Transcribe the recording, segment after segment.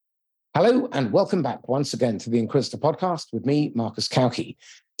Hello and welcome back once again to the Inquisitor podcast with me, Marcus Cauchi.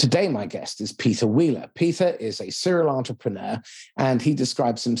 Today, my guest is Peter Wheeler. Peter is a serial entrepreneur and he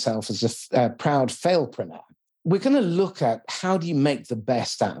describes himself as a proud failpreneur. We're going to look at how do you make the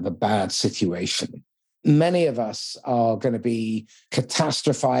best out of a bad situation. Many of us are going to be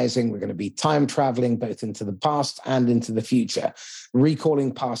catastrophizing. We're going to be time traveling both into the past and into the future,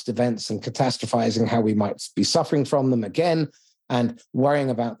 recalling past events and catastrophizing how we might be suffering from them again, and worrying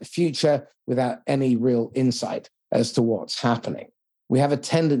about the future without any real insight as to what's happening. We have a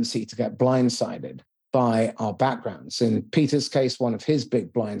tendency to get blindsided by our backgrounds. In Peter's case, one of his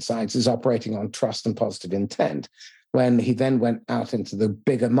big blindsides is operating on trust and positive intent. When he then went out into the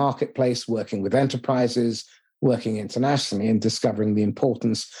bigger marketplace, working with enterprises, working internationally, and discovering the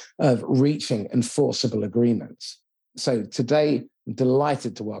importance of reaching enforceable agreements. So today, I'm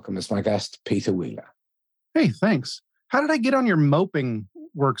delighted to welcome as my guest, Peter Wheeler. Hey, thanks. How did I get on your moping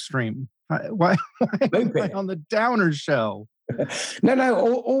work stream? Why am I on the downer show? No.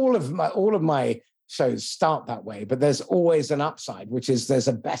 All of my shows start that way, but there's always an upside, which is there's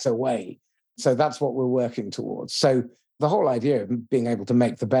a better way. So that's what we're working towards. So the whole idea of being able to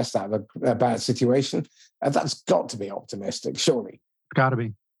make the best out of a bad situation, that's got to be optimistic, surely. Got to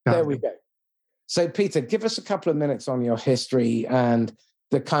be. There we go. So Peter, give us a couple of minutes on your history and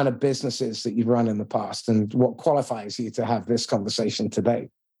the kind of businesses that you've run in the past and what qualifies you to have this conversation today.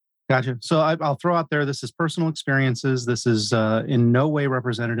 Gotcha. So I'll throw out there, this is personal experiences. This is in no way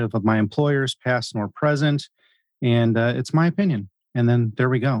representative of my employers, past nor present. And it's my opinion. And then there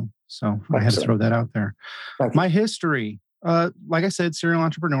we go. So I had to throw that out there. My history, like I said, serial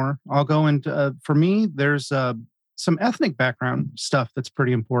entrepreneur. I'll go into, for me, there's some ethnic background stuff that's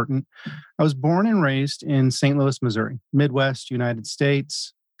pretty important. I was born and raised in St. Louis, Missouri, Midwest, United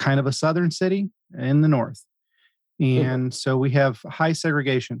States, kind of a southern city in the north. And so we have high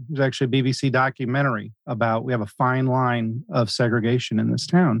segregation. There's actually a BBC documentary about, we have a fine line of segregation in this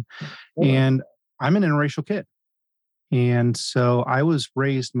town. And I'm an interracial kid. And so I was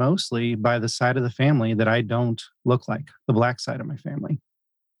raised mostly by the side of the family that I don't look like, the Black side of my family.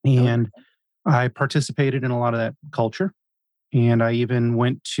 And I participated in a lot of that culture. And I even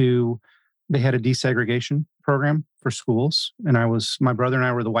they had a desegregation program for schools. And my brother and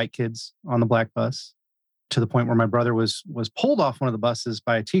I were the white kids on the black bus, to the point where my brother was pulled off one of the buses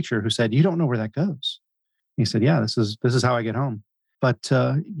by a teacher who said, "You don't know where that goes." He said, "Yeah, this is how I get home." But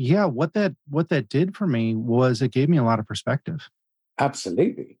what that did for me was it gave me a lot of perspective.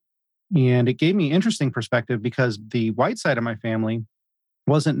 Absolutely. And it gave me interesting perspective because the white side of my family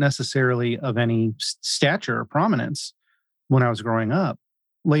wasn't necessarily of any stature or prominence when I was growing up.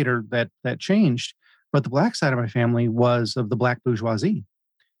 Later, that changed. But the Black side of my family was of the Black bourgeoisie.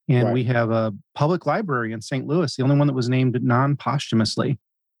 And we have a public library in St. Louis, the only one that was named non-posthumously.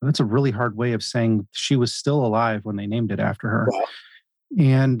 That's a really hard way of saying she was still alive when they named it after her. Wow.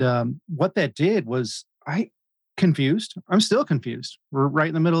 And what that did was I'm still confused. We're right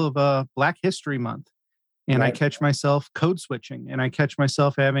in the middle of Black History Month. And I catch myself code switching, and I catch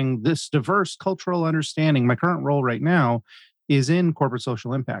myself having this diverse cultural understanding. My current role right now is in corporate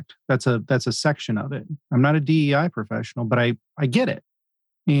social impact. That's a section of it. I'm not a DEI professional, but I get it.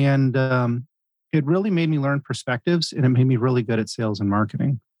 And it really made me learn perspectives, and it made me really good at sales and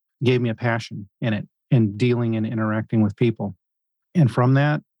marketing. It gave me a passion in it, in dealing and interacting with people. And from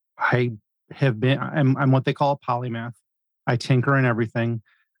that, I'm what they call a polymath. I tinker in everything.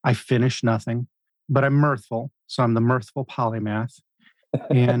 I finish nothing. But I'm mirthful, so I'm the mirthful polymath.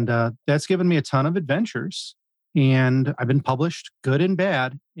 And that's given me a ton of adventures. And I've been published, good and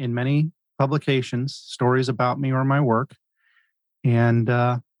bad, in many publications, stories about me or my work. And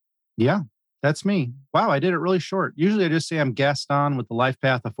that's me. Wow, I did it really short. Usually I just say I'm Gaston with the life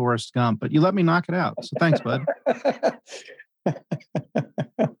path of Forrest Gump, but you let me knock it out. So thanks, bud.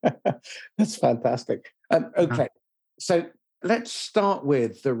 That's fantastic. Okay, so let's start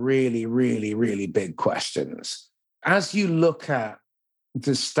with the really, really, really big questions. As you look at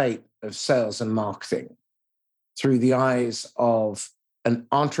the state of sales and marketing through the eyes of an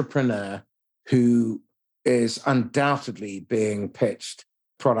entrepreneur who is undoubtedly being pitched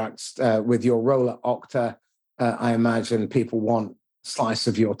products with your role at Okta, I imagine people want a slice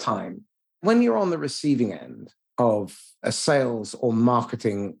of your time. When you're on the receiving end of a sales or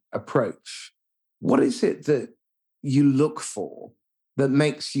marketing approach, what is it that you look for that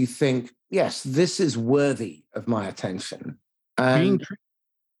makes you think, yes, this is worthy of my attention? Go ahead.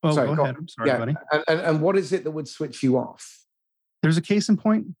 I'm sorry, buddy. And what is it that would switch you off? There's a case in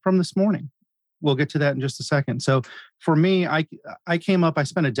point from this morning. We'll get to that in just a second. So for me, I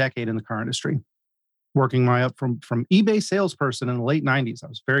spent a decade in the car industry. working my up from eBay salesperson in the late 90s. I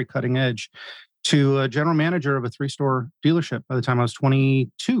was very cutting edge to a general manager of a 3-store dealership by the time I was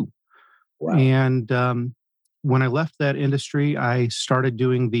 22. Wow. And when I left that industry, I started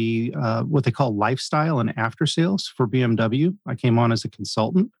doing the what they call lifestyle and after sales for BMW. I came on as a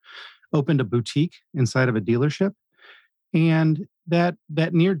consultant, opened a boutique inside of a dealership. And that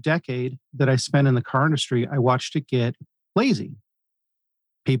near decade that I spent in the car industry, I watched it get lazy.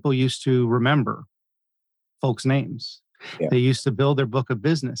 People used to remember folks' names. Yeah. They used to build their book of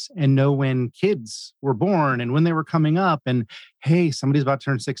business and know when kids were born and when they were coming up. And hey, somebody's about to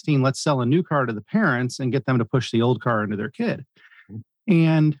turn 16. Let's sell a new car to the parents and get them to push the old car into their kid.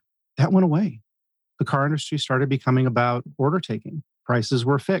 And that went away. The car industry started becoming about order taking. Prices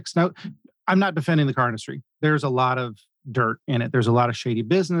were fixed. Now, I'm not defending the car industry. There's a lot of dirt in it. There's a lot of shady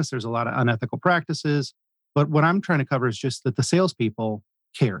business. There's a lot of unethical practices. But what I'm trying to cover is just that the salespeople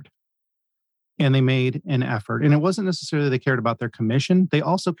cared. And they made an effort. And it wasn't necessarily they cared about their commission. They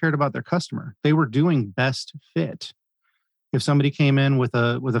also cared about their customer. They were doing best fit. If somebody came in with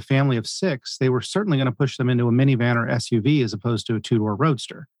a family of 6, they were certainly going to push them into a minivan or SUV as opposed to a 2-door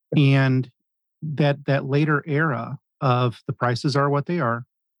roadster. And that later era of the prices are what they are.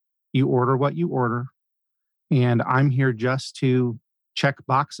 You order what you order. And I'm here just to check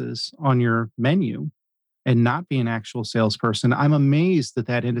boxes on your menu and not be an actual salesperson. I'm amazed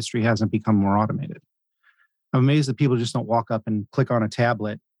that industry hasn't become more automated. I'm amazed that people just don't walk up and click on a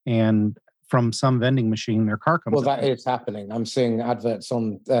tablet and from some vending machine, their car comes up. Well, that is happening. I'm seeing adverts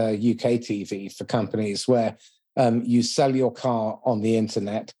on UK TV for companies where you sell your car on the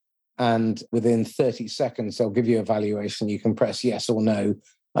internet and within 30 seconds, they'll give you a valuation. You can press yes or no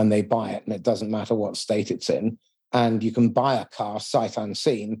and they buy it and it doesn't matter what state it's in. And you can buy a car sight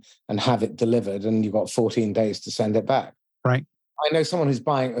unseen and have it delivered, and you've got 14 days to send it back. Right. I know someone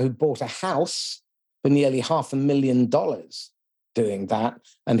who bought a house for nearly $500,000 doing that,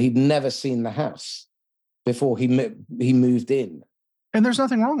 and he'd never seen the house before he moved in. And there's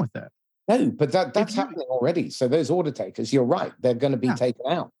nothing wrong with that. No, but that's happening already. So those order takers, you're right, they're going to be taken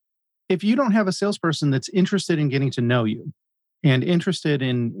out. If you don't have a salesperson that's interested in getting to know you and interested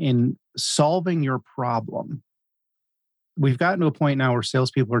in solving your problem, we've gotten to a point now where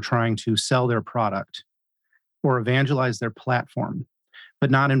salespeople are trying to sell their product or evangelize their platform,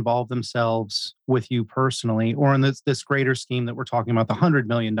 but not involve themselves with you personally or in this greater scheme that we're talking about, the $100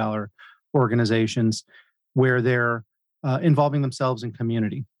 million organizations where they're involving themselves in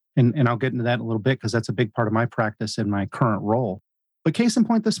community. And I'll get into that in a little bit because that's a big part of my practice in my current role. But case in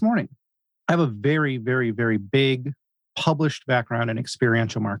point this morning, I have a very, very, very big published background in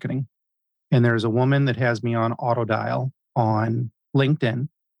experiential marketing. And there's a woman that has me on auto dial on LinkedIn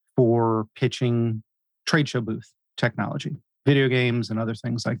for pitching trade show booth technology, video games and other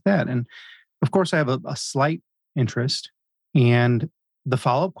things like that. And of course, I have a slight interest. And the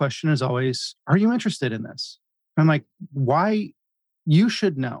follow-up question is always, are you interested in this? I'm like, why? You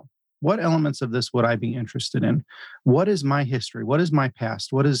should know. What elements of this would I be interested in? What is my history? What is my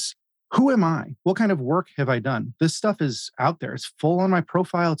past? Who am I? What kind of work have I done? This stuff is out there. It's full on my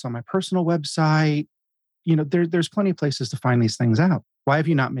profile. It's on my personal website. You know, there's plenty of places to find these things out. Why have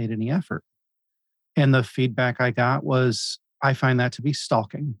you not made any effort? And the feedback I got was, I find that to be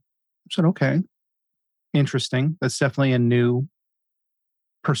stalking. I said, okay, interesting. That's definitely a new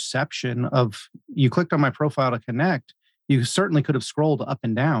perception of, you clicked on my profile to connect. You certainly could have scrolled up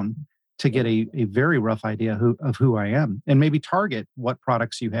and down to get a very rough idea of who I am and maybe target what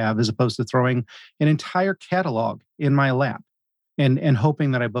products you have as opposed to throwing an entire catalog in my lap and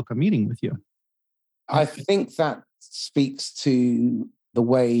hoping that I book a meeting with you. I think that speaks to the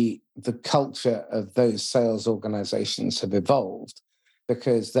way the culture of those sales organizations have evolved,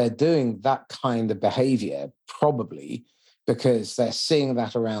 because they're doing that kind of behavior probably because they're seeing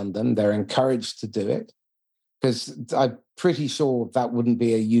that around them. They're encouraged to do it, because I'm pretty sure that wouldn't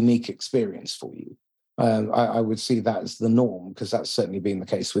be a unique experience for you. I would see that as the norm, because that's certainly been the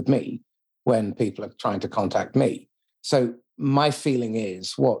case with me when people are trying to contact me. So my feeling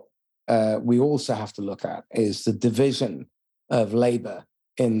is what we also have to look at is the division of labor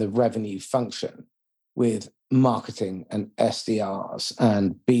in the revenue function with marketing and SDRs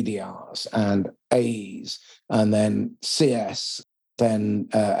and BDRs and A's and then CS, then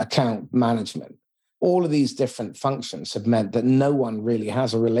account management. All of these different functions have meant that no one really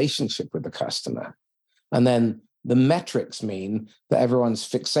has a relationship with the customer. And then the metrics mean that everyone's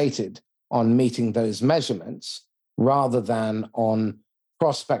fixated on meeting those measurements rather than on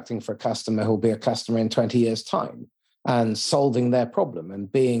prospecting for a customer who'll be a customer in 20 years' time and solving their problem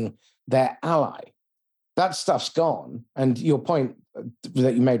and being their ally. That stuff's gone. And your point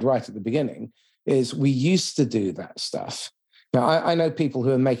that you made right at the beginning is we used to do that stuff. Now, I know people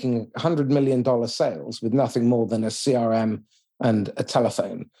who are making $100 million sales with nothing more than a CRM and a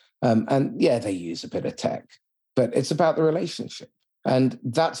telephone. And yeah, they use a bit of tech, but it's about the relationship. And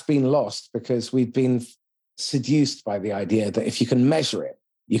that's been lost because we've been seduced by the idea that if you can measure it,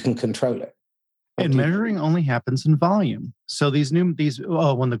 you can control it. And measuring only happens in volume. So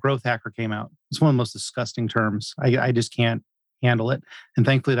when the growth hacker came out, it's one of the most disgusting terms. I just can't handle it. And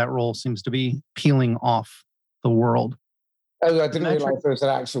thankfully that role seems to be peeling off the world. Oh, I didn't realize there was an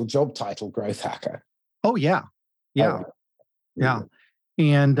actual job title, growth hacker. Oh, yeah. Yeah. Oh, yeah.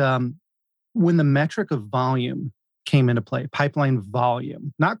 And when the metric of volume came into play, pipeline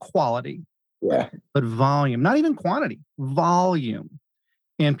volume, not quality, but volume, not even quantity, volume.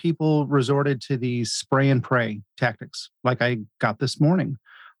 And people resorted to these spray and pray tactics, like I got this morning.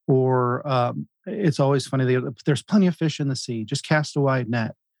 Or it's always funny, there's plenty of fish in the sea, just cast a wide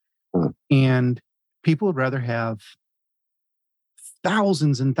net. And people would rather have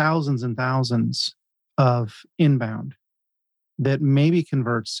thousands and thousands and thousands of inbound that maybe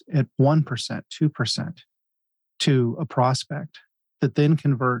converts at 1%, 2% to a prospect that then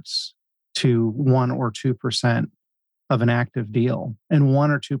converts to 1 or 2% of an active deal and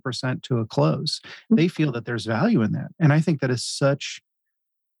 1 or 2% to a close. They feel that there's value in that. And I think that it's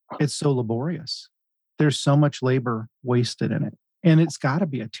so laborious. There's so much labor wasted in it. And it's got to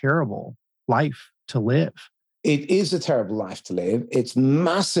be a terrible life to live. It is a terrible life to live. It's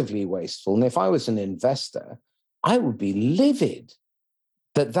massively wasteful. And if I was an investor, I would be livid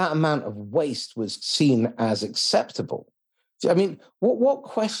that amount of waste was seen as acceptable. I mean, what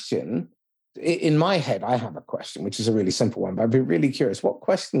question, in my head, I have a question, which is a really simple one, but I'd be really curious. What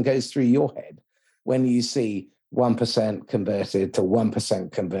question goes through your head when you see 1% converted to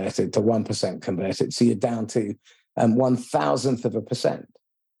 1% converted to 1% converted? So you're down to 1,000th of a percent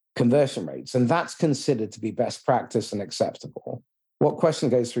conversion rates, and that's considered to be best practice and acceptable. What question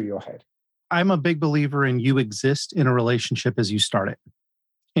goes through your head? I'm a big believer in you exist in a relationship as you start it,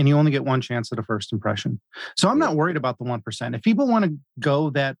 and you only get one chance at a first impression. So I'm not worried about the 1%. If people want to go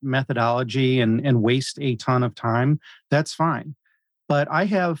that methodology and waste a ton of time, that's fine. But I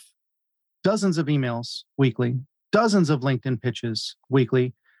have dozens of emails weekly, dozens of LinkedIn pitches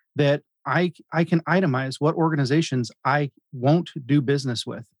weekly that I can itemize what organizations I won't do business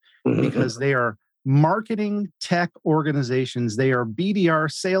with because they are marketing tech organizations. They are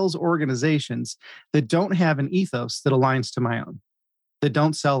BDR sales organizations that don't have an ethos that aligns to my own, that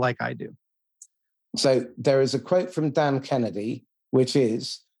don't sell like I do. So there is a quote from Dan Kennedy, which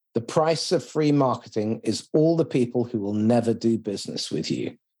is, "The price of free marketing is all the people who will never do business with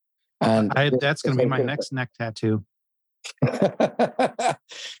you." And that's going to be my next neck tattoo.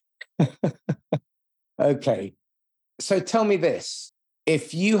 Okay. So tell me this.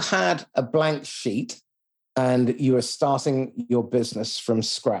 If you had a blank sheet and you were starting your business from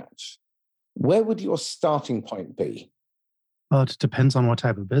scratch, where would your starting point be? Well, it depends on what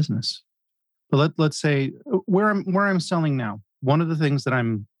type of business. But let's say where I'm selling now, one of the things that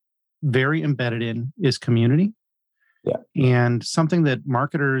I'm very embedded in is community. Yeah. And something that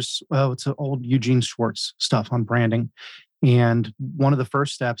marketers, it's an old Eugene Schwartz stuff on branding. And one of the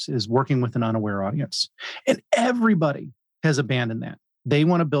first steps is working with an unaware audience. And everybody has abandoned that. They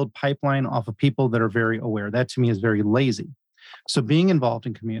want to build pipeline off of people that are very aware. That to me is very lazy. So being involved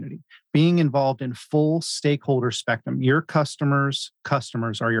in community, being involved in full stakeholder spectrum, your customers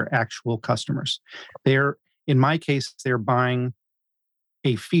are your actual customers. In my case, they're buying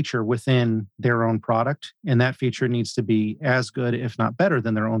a feature within their own product, and that feature needs to be as good, if not better,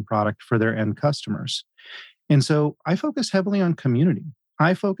 than their own product for their end customers. And so I focus heavily on community.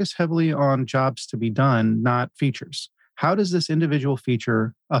 I focus heavily on jobs to be done, not features. How does this individual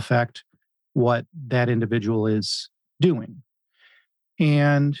feature affect what that individual is doing?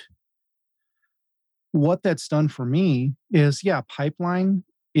 And what that's done for me is, pipeline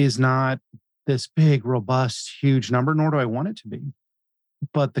is not this big, robust, huge number, nor do I want it to be.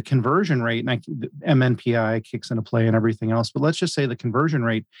 But the conversion rate, and MNPI kicks into play and everything else, but let's just say the conversion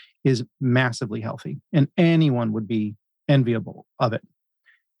rate is massively healthy, and anyone would be enviable of it.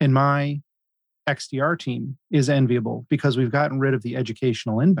 And my XDR team is enviable because we've gotten rid of the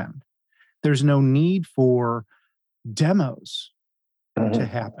educational inbound. There's no need for demos to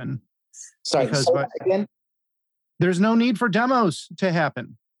happen. Sorry, again? There's no need for demos to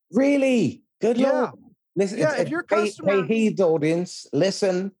happen. Really? Good Lord. Listen, if your customer, pay heed, audience,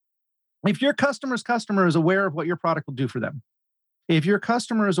 listen. If your customer's customer is aware of what your product will do for them, if your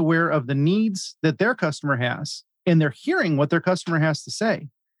customer is aware of the needs that their customer has, and they're hearing what their customer has to say,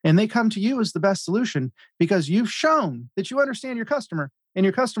 and they come to you as the best solution because you've shown that you understand your customer and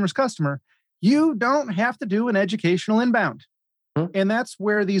your customer's customer, You don't have to do an educational inbound. And that's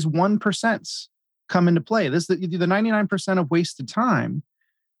where these 1% come into play. The 99% of wasted time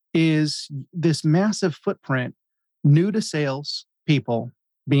is this massive footprint, new to sales people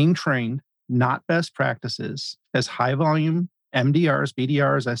being trained, not best practices, as high volume MDRs,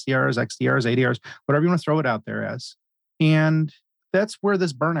 BDRs, SDRs, XDRs, ADRs, whatever you want to throw it out there as. And that's where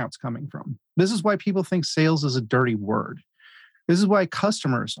this burnout's coming from. This is why people think sales is a dirty word. This is why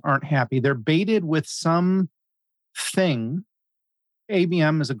customers aren't happy. They're baited with some thing.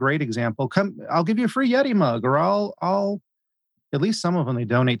 ABM is a great example. I'll give you a free Yeti mug, or I'll at least some of them they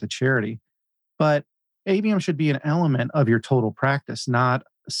donate to charity. But ABM should be an element of your total practice, not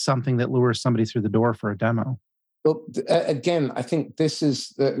something that lures somebody through the door for a demo. Well, again, I think this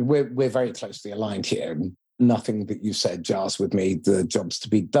is we're very closely aligned here. Nothing that you said jars with me. The jobs to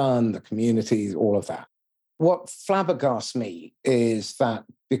be done, the community, all of that. What flabbergasts me is that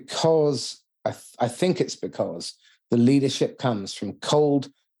because I think it's because the leadership comes from cold,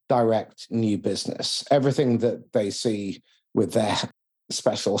 direct new business. Everything that they see with their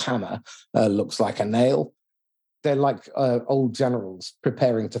special hammer looks like a nail. They're like old generals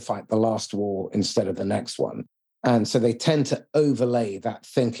preparing to fight the last war instead of the next one. And so they tend to overlay that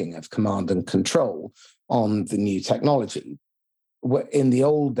thinking of command and control on the new technology. In the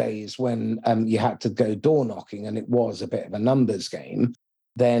old days, when you had to go door knocking and it was a bit of a numbers game,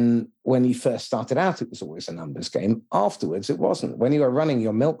 then when you first started out, it was always a numbers game. Afterwards, it wasn't. When you were running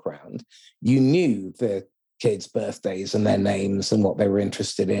your milk round, you knew the kids' birthdays and their names and what they were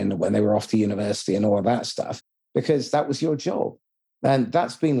interested in and when they were off to university and all of that stuff, because that was your job. And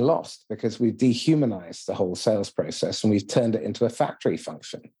that's been lost because we've dehumanized the whole sales process and we've turned it into a factory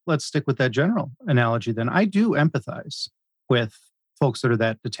function. Let's stick with that general analogy then. I do empathize with folks that are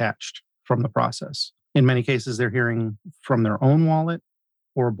that detached from the process. In many cases, they're hearing from their own wallet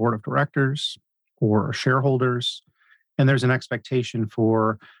or a board of directors or shareholders. And there's an expectation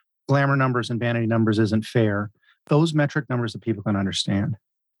for glamour numbers and vanity numbers isn't fair. Those metric numbers that people can understand.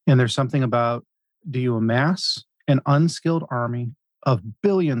 And there's something about, do you amass an unskilled army of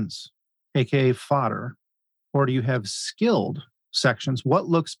billions, aka fodder, or do you have skilled sections? What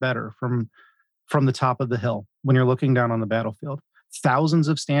looks better from the top of the hill when you're looking down on the battlefield? Thousands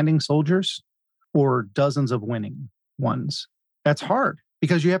of standing soldiers or dozens of winning ones? That's hard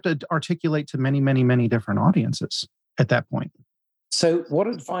because you have to articulate to many, many, many different audiences at that point. So what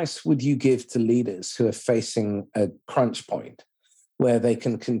advice would you give to leaders who are facing a crunch point where they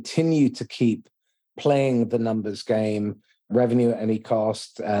can continue to keep playing the numbers game, revenue at any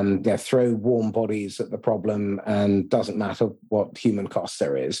cost, and throw warm bodies at the problem and doesn't matter what human cost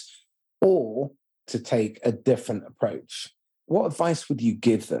there is, or to take a different approach? What advice would you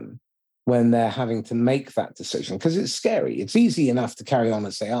give them when they're having to make that decision? Because it's scary. It's easy enough to carry on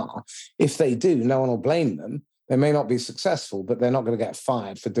as they are. If they do, no one will blame them. They may not be successful, but they're not going to get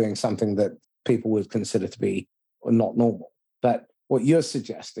fired for doing something that people would consider to be not normal. But what you're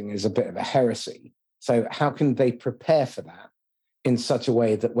suggesting is a bit of a heresy. So how can they prepare for that in such a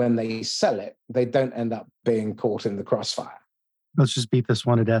way that when they sell it, they don't end up being caught in the crossfire? Let's just beat this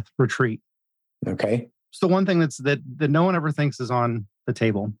one to death. Retreat. Okay. So one thing that no one ever thinks is on the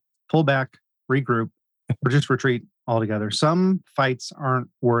table. Pull back, regroup, or just retreat altogether. Some fights aren't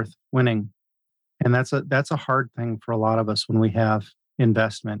worth winning. And that's a hard thing for a lot of us when we have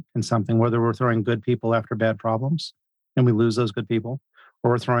investment in something, whether we're throwing good people after bad problems and we lose those good people,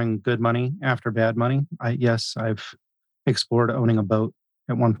 or we're throwing good money after bad money. I've explored owning a boat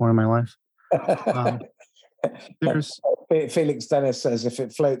at one point in my life. Felix Dennis says, if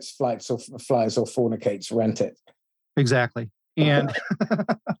it floats, flies, or fornicates, rent it. Exactly. And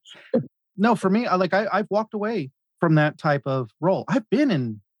no, for me, I've walked away from that type of role. I've been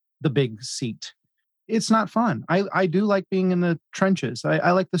in the big seat. It's not fun. I do like being in the trenches.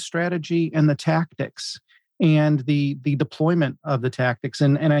 I like the strategy and the tactics and the deployment of the tactics.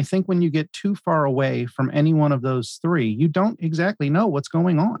 And I think when you get too far away from any one of those three, you don't exactly know what's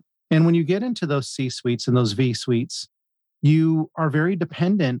going on. And when you get into those C-suites and those V-suites, you are very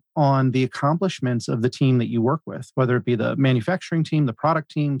dependent on the accomplishments of the team that you work with, whether it be the manufacturing team, the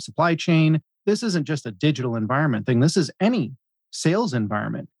product team, supply chain. This isn't just a digital environment thing. This is any sales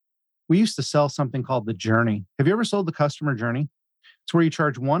environment. We used to sell something called the journey. Have you ever sold the customer journey? It's where you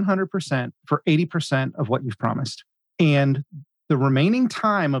charge 100% for 80% of what you've promised. And the remaining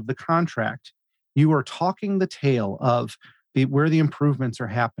time of the contract, you are talking the tale of where the improvements are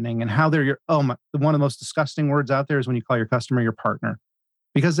happening and how they're one of the most disgusting words out there is when you call your customer your partner,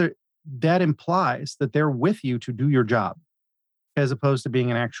 because that implies that they're with you to do your job as opposed to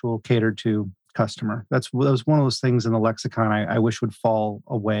being an actual catered to customer. That was one of those things in the lexicon I wish would fall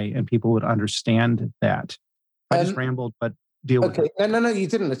away and people would understand that. I just rambled, but deal with it. No, you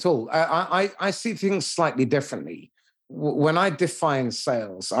didn't at all. I see things slightly differently. When I define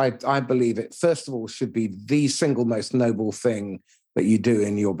sales, I believe it, first of all, should be the single most noble thing that you do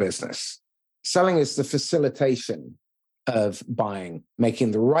in your business. Selling is the facilitation of buying,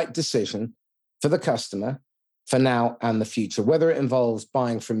 making the right decision for the customer, for now and the future, whether it involves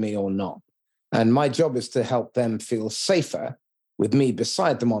buying from me or not. And my job is to help them feel safer with me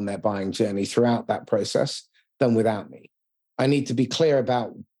beside them on their buying journey throughout that process than without me. I need to be clear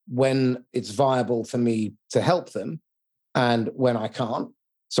about when it's viable for me to help them and when I can't,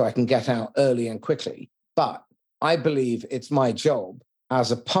 so I can get out early and quickly. But I believe it's my job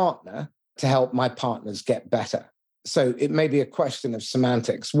as a partner to help my partners get better. So it may be a question of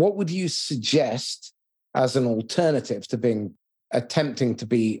semantics. What would you suggest as an alternative to attempting to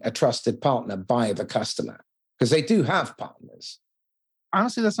be a trusted partner by the customer? Because they do have partners.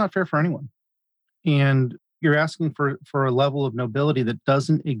 Honestly, that's not fair for anyone. And you're asking for a level of nobility that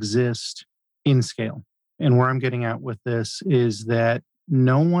doesn't exist in scale. And where I'm getting at with this is that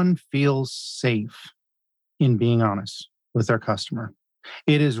no one feels safe in being honest with their customer.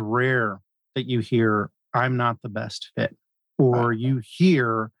 It is rare that you hear, I'm not the best fit, or you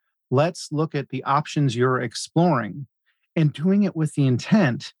hear, let's look at the options you're exploring, and doing it with the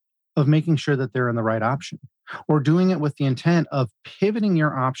intent of making sure that they're in the right option, or doing it with the intent of pivoting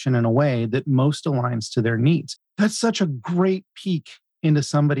your option in a way that most aligns to their needs. That's such a great peek into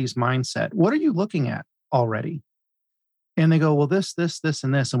somebody's mindset. What are you looking at already? And they go, well, this,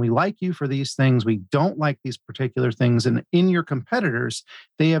 and this, and we like you for these things. We don't like these particular things. And in your competitors,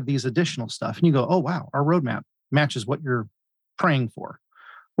 they have these additional stuff. And you go, oh, wow, our roadmap matches what you're praying for.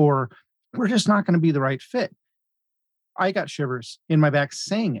 Or we're just not going to be the right fit. I got shivers in my back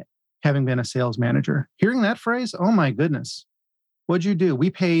saying it, having been a sales manager. Hearing that phrase, oh my goodness, what'd you do?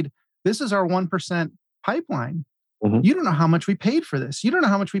 This is our 1% pipeline. Mm-hmm. You don't know how much we paid for this. You don't know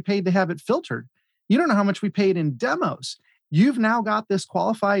how much we paid to have it filtered. You don't know how much we paid in demos. You've now got this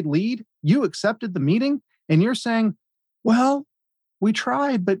qualified lead. You accepted the meeting and you're saying, well, we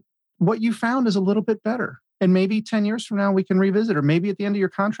tried, but what you found is a little bit better. And maybe 10 years from now, we can revisit, or maybe at the end of your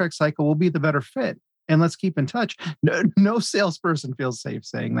contract cycle, we'll be the better fit. And let's keep in touch. No salesperson feels safe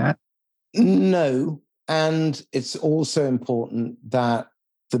saying that. No. And it's also important that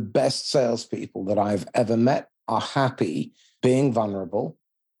the best salespeople that I've ever met are happy being vulnerable,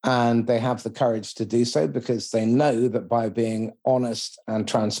 and they have the courage to do so because they know that by being honest and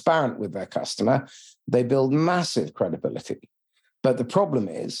transparent with their customer, they build massive credibility. But the problem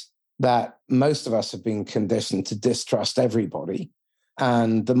is that most of us have been conditioned to distrust everybody.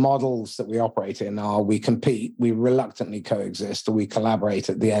 And the models that we operate in are we compete, we reluctantly coexist, or we collaborate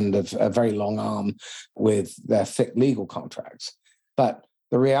at the end of a very long arm with their thick legal contracts. But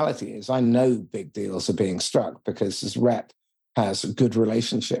the reality is I know big deals are being struck because this rep has good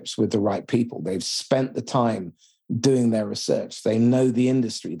relationships with the right people. They've spent the time doing their research. They know the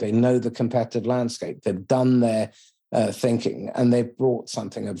industry. They know the competitive landscape. They've done their thinking, and they've brought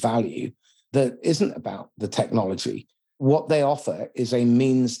something of value that isn't about the technology. What they offer is a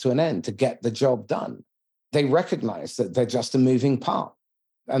means to an end to get the job done. They recognize that they're just a moving part.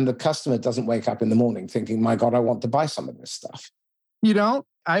 And the customer doesn't wake up in the morning thinking, my God, I want to buy some of this stuff. You don't?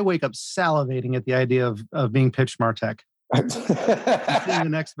 I wake up salivating at the idea of being pitched MarTech. Being the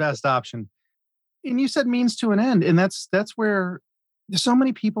next best option. And you said means to an end. And that's where so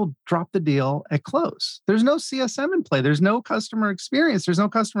many people drop the deal at close. There's no CSM in play. There's no customer experience. There's no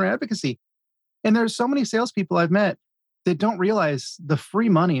customer advocacy. And there's so many salespeople I've met that don't realize the free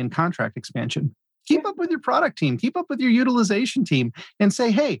money in contract expansion. Keep up with your product team. Keep up with your utilization team and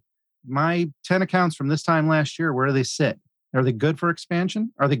say, hey, my 10 accounts from this time last year, where do they sit? Are they good for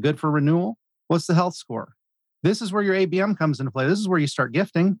expansion? Are they good for renewal? What's the health score? This is where your ABM comes into play. This is where you start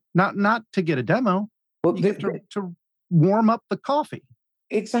gifting, not to get a demo, well, to warm up the coffee.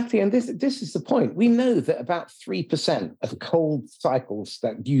 Exactly. And this is the point. We know that about 3% of cold cycles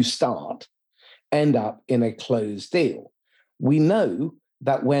that you start end up in a closed deal. We know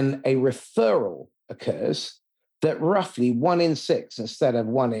that when a referral occurs, that roughly 1 in 6 instead of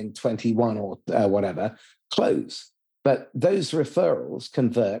 1 in 21 or whatever close. But those referrals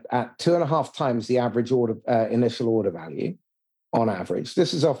convert at 2.5 times the average initial order value on average.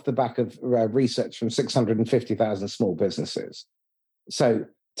 This is off the back of research from 650,000 small businesses. So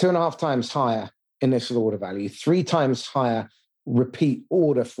 2.5 times higher initial order value, 3 times higher repeat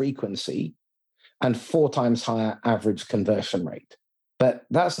order frequency, and 4 times higher average conversion rate. But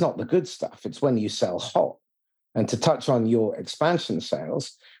that's not the good stuff. It's when you sell hot. And to touch on your expansion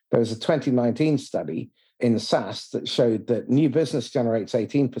sales, There was a 2019 study in SaaS that showed that new business generates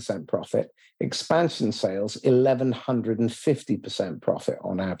 18% profit, expansion sales 1,150% profit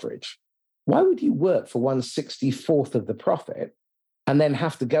on average. Why would you work for 1/64th of the profit and then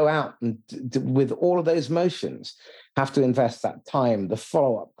have to go out and with all of those motions, have to invest that time, the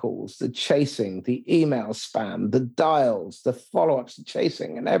follow-up calls, the chasing, the email spam, the dials, the follow-ups, the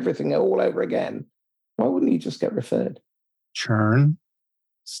chasing, and everything all over again? Why wouldn't you just get referred? Churn.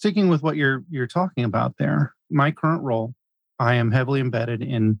 Sticking with what you're talking about there, my current role, I am heavily embedded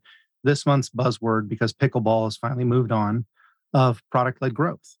in this month's buzzword because pickleball has finally moved on of product-led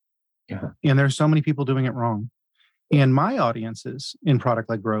growth. Yeah. And there's so many people doing it wrong. And my audiences in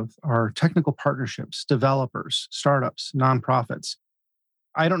product-led growth are technical partnerships, developers, startups, nonprofits.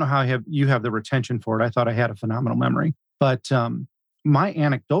 I don't know how you have the retention for it. I thought I had a phenomenal memory. But my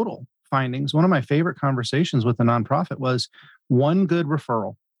anecdotal findings, one of my favorite conversations with a nonprofit was one good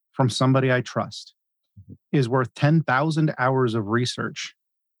referral from somebody I trust is worth 10,000 hours of research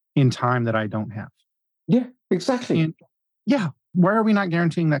in time that I don't have. Yeah, exactly. And yeah, why are we not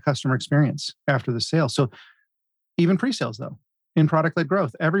guaranteeing that customer experience after the sale? So even pre-sales, though, in product-led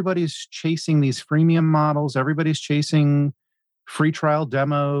growth, everybody's chasing these freemium models. Everybody's chasing free trial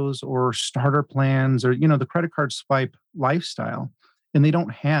demos or starter plans or, the credit card swipe lifestyle. And they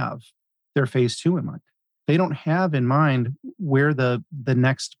don't have their phase 2 in mind. They don't have in mind where the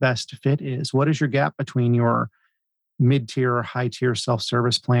next best fit is. What is your gap between your mid-tier or high-tier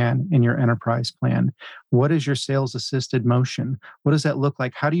self-service plan and your enterprise plan? What is your sales assisted motion? What does that look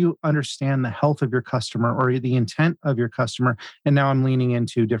like? How do you understand the health of your customer or the intent of your customer? And now I'm leaning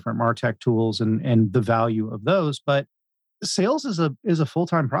into different MarTech tools and the value of those. But sales is a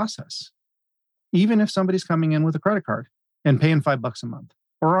full-time process, even if somebody's coming in with a credit card and paying $5 a month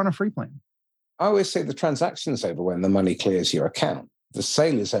or on a free plan. I always say the transaction's over when the money clears your account. The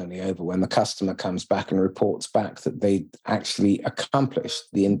sale is only over when the customer comes back and reports back that they actually accomplished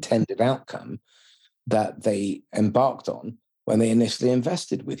the intended outcome that they embarked on when they initially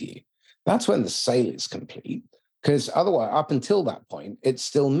invested with you. That's when the sale is complete, because otherwise, up until that point, it's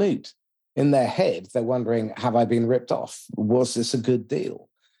still moot. In their head, they're wondering, have I been ripped off? Was this a good deal?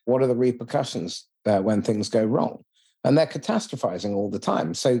 What are the repercussions when things go wrong? And they're catastrophizing all the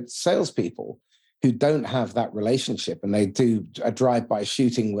time. So salespeople who don't have that relationship and they do a drive-by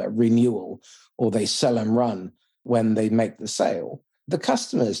shooting renewal or they sell and run when they make the sale, the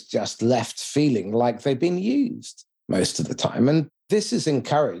customer's just left feeling like they've been used most of the time. And this is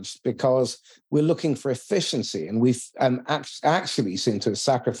encouraged because we're looking for efficiency, and we've actually seem to have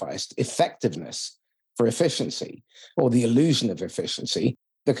sacrificed effectiveness for efficiency, or the illusion of efficiency,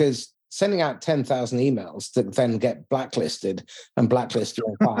 because sending out 10,000 emails that then get blacklisted and blacklist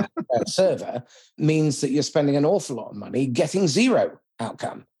your entire server means that you're spending an awful lot of money getting zero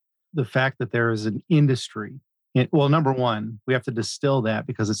outcome. The fact that there is an industry, well, number one, we have to distill that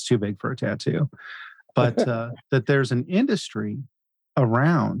because it's too big for a tattoo, but that there's an industry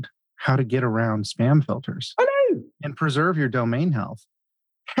around how to get around spam filters and preserve your domain health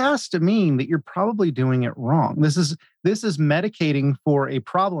has to mean that you're probably doing it wrong. This is medicating for a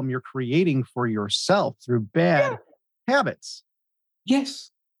problem you're creating for yourself through bad habits.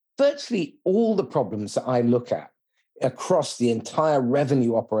 Yes. Virtually all the problems that I look at across the entire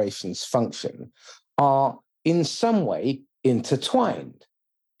revenue operations function are in some way intertwined.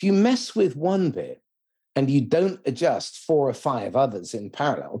 If you mess with one bit and you don't adjust 4 or 5 others in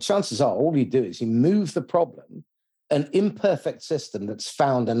parallel, chances are all you do is you move the problem. An imperfect system that's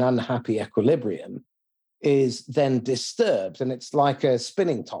found an unhappy equilibrium is then disturbed, and it's like a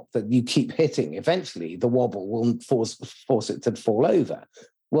spinning top that you keep hitting. Eventually, the wobble will force it to fall over.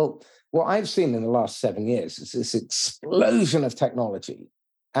 Well, what I've seen in the last 7 years is this explosion of technology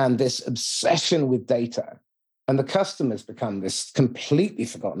and this obsession with data, and the customers become this completely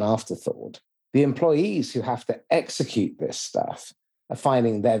forgotten afterthought. The employees who have to execute this stuff are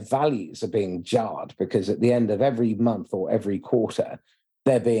finding their values are being jarred because at the end of every month or every quarter,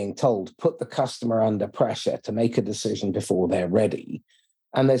 they're being told, put the customer under pressure to make a decision before they're ready.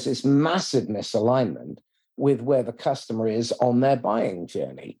 And there's this massive misalignment with where the customer is on their buying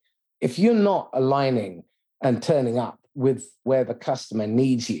journey. If you're not aligning and turning up with where the customer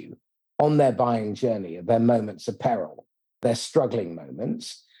needs you on their buying journey, their moments of peril, their struggling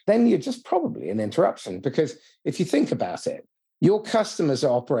moments, then you're just probably an interruption. Because if you think about it, your customers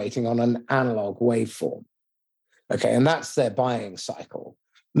are operating on an analog waveform, okay, and that's their buying cycle.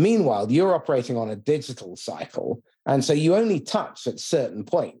 Meanwhile, you're operating on a digital cycle, and so you only touch at certain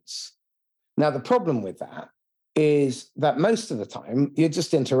points. Now, the problem with that is that most of the time, you're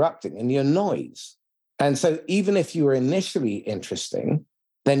just interrupting and you're noise. And so even if you were initially interesting,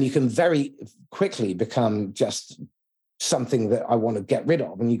 then you can very quickly become just something that I want to get rid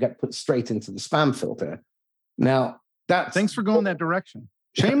of, and you get put straight into the spam filter. Now, thanks for going that direction.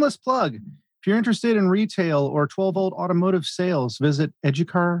 Shameless plug. If you're interested in retail or 12-volt automotive sales, visit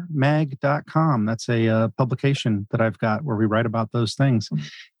educarmag.com. That's a publication that I've got where we write about those things.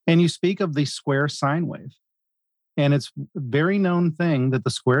 And you speak of the square sine wave. And it's a very known thing that the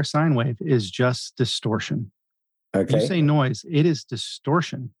square sine wave is just distortion. Okay. You say noise, it is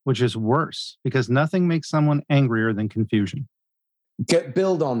distortion, which is worse because nothing makes someone angrier than confusion.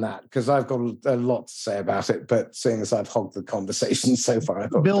 Build on that, because I've got a lot to say about it, but seeing as I've hogged the conversation so far,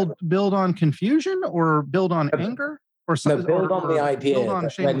 build on confusion or build on anger or something. No, build on the idea. Build on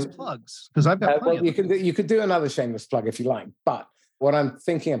shameless plugs, because I've got plenty. Well, you could do another shameless plug if you like, but what I'm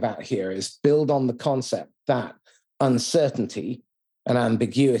thinking about here is build on the concept that uncertainty and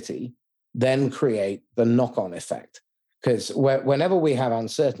ambiguity then create the knock-on effect. Because whenever we have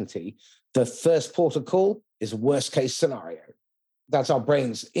uncertainty, the first port of call is worst case scenario. That's our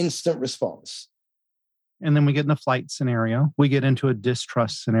brain's instant response. And then we get in a flight scenario. We get into a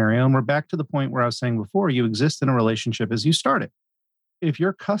distrust scenario. And we're back to the point where I was saying before, you exist in a relationship as you started. If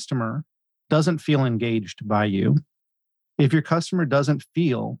your customer doesn't feel engaged by you, if your customer doesn't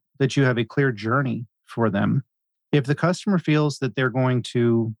feel that you have a clear journey for them, if the customer feels that I'm going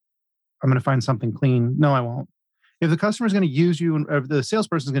to find something clean, no, I won't. If the customer is going to use you, or the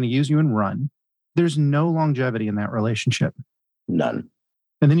salesperson is going to use you and run, there's no longevity in that relationship. None.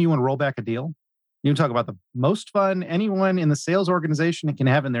 And then you want to roll back a deal? You talk about the most fun anyone in the sales organization can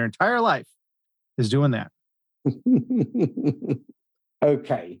have in their entire life is doing that.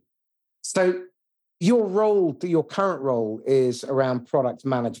 Okay. So your current role is around product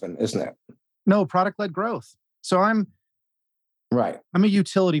management, isn't it? No, product-led growth. So I'm a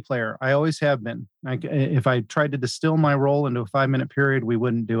utility player. I always have been. If I tried to distill my role into a 5-minute period, we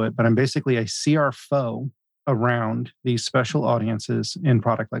wouldn't do it. But I'm basically a CRFO around these special audiences in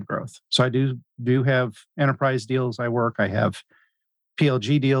product-led growth. So I do have enterprise deals I work. I have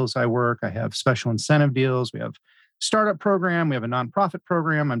PLG deals I work. I have special incentive deals. We have startup program. We have a nonprofit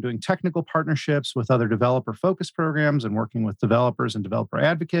program. I'm doing technical partnerships with other developer-focused programs and working with developers and developer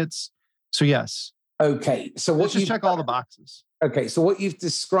advocates. So yes. Okay. So let's just check all the boxes. Okay. So what you've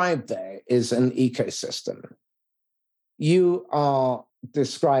described there is an ecosystem. You are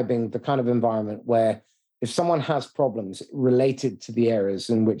describing the kind of environment where if someone has problems related to the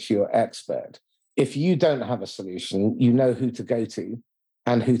areas in which you're expert, if you don't have a solution, you know who to go to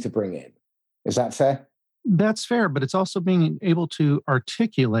and who to bring in. Is that fair? That's fair, but it's also being able to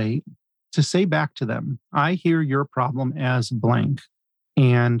articulate, to say back to them, I hear your problem as blank,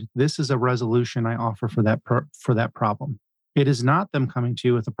 and this is a resolution I offer for that problem. It is not them coming to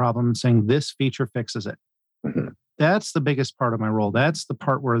you with a problem and saying this feature fixes it. Mm-hmm. That's the biggest part of my role. That's the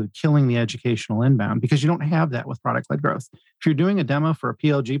part where killing the educational inbound, because you don't have that with product-led growth. If you're doing a demo for a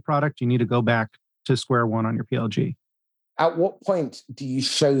PLG product, you need to go back to square one on your PLG. At what point do you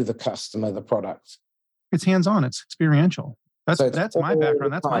show the customer the product? It's hands-on. It's experiential. That's my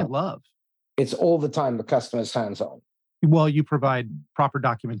background. That's my love. It's all the time the customer's hands-on. Well, you provide proper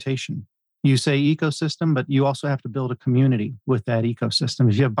documentation. You say ecosystem, but you also have to build a community with that ecosystem.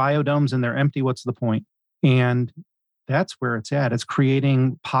 If you have biodomes and they're empty, what's the point? And that's where it's at. It's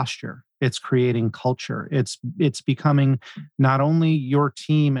creating posture. It's creating culture. It's becoming not only your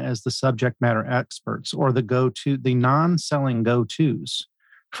team as the subject matter experts or the non-selling go-tos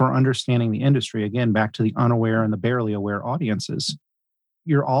for understanding the industry. Again, back to the unaware and the barely aware audiences.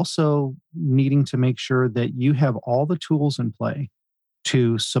 You're also needing to make sure that you have all the tools in play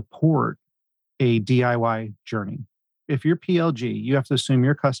to support a DIY journey. If you're PLG, you have to assume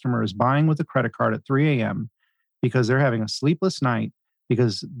your customer is buying with a credit card at 3 a.m. because they're having a sleepless night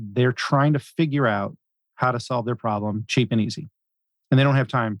because they're trying to figure out how to solve their problem cheap and easy. And they don't have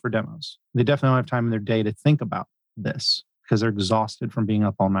time for demos. They definitely don't have time in their day to think about this because they're exhausted from being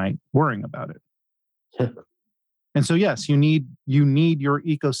up all night worrying about it. Sure. And so, yes, you need your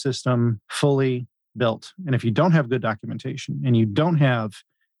ecosystem fully built. And if you don't have good documentation and you don't have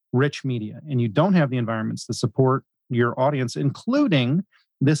rich media and you don't have the environments that support your audience, including,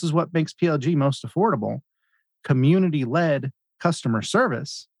 this is what makes PLG most affordable, community-led customer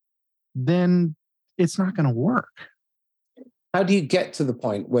service, then it's not going to work. How do you get to the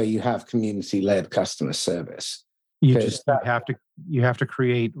point where you have community-led customer service? You have to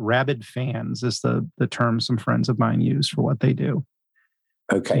create rabid fans, is the term some friends of mine use for what they do.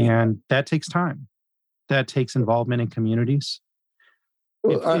 Okay. And that takes time. That takes involvement in communities.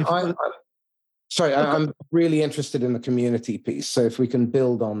 Well, I'm really interested in the community piece. So if we can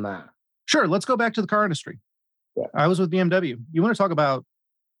build on that. Sure. Let's go back to the car industry. Yeah. I was with BMW. You want to talk about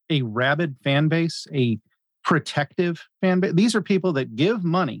a rabid fan base, a protective fan base. These are people that give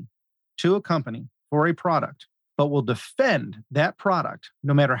money to a company for a product, but will defend that product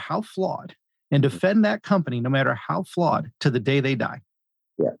no matter how flawed, and defend that company no matter how flawed to the day they die.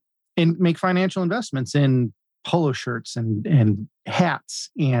 Yeah. And make financial investments in polo shirts and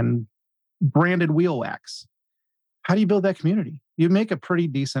hats and branded wheel wax. How do you build that community? You make a pretty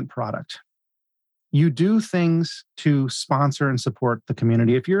decent product. You do things to sponsor and support the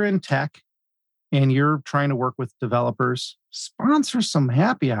community. If you're in tech and you're trying to work with developers, sponsor some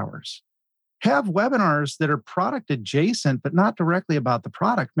happy hours. Have webinars that are product adjacent, but not directly about the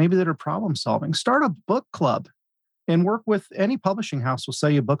product, maybe that are problem solving. Start a book club and work with any publishing house will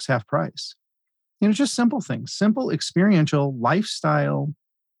sell you books half price. Just simple things, simple experiential lifestyle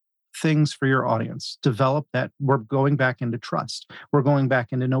things for your audience. Develop that. We're going back into trust. We're going back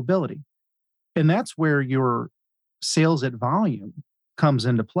into nobility. And that's where your sales at volume comes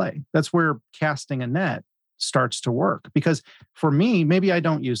into play. That's where casting a net starts to work. Because for me, maybe I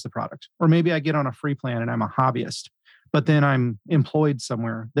don't use the product, or maybe I get on a free plan and I'm a hobbyist, but then I'm employed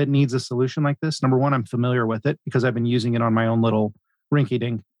somewhere that needs a solution like this. Number one, I'm familiar with it because I've been using it on my own little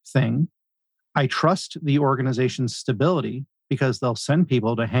rinky-dink thing. I trust the organization's stability because they'll send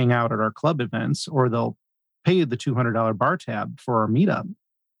people to hang out at our club events, or they'll pay the $200 bar tab for our meetup.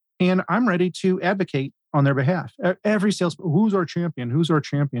 And I'm ready to advocate on their behalf. Every sales, who's our champion? Who's our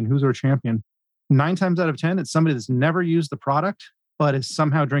champion? Who's our champion? 9 times out of 10, it's somebody that's never used the product, but is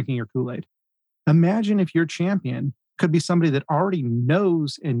somehow drinking your Kool-Aid. Imagine if your champion could be somebody that already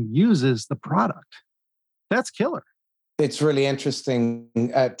knows and uses the product. That's killer. It's really interesting.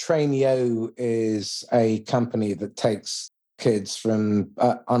 Trainio is a company that takes kids from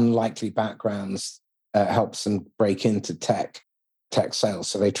unlikely backgrounds, helps them break into tech sales.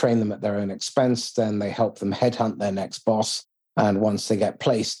 So they train them at their own expense, then they help them headhunt their next boss. And once they get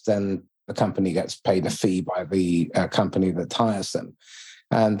placed, then the company gets paid a fee by the company that hires them.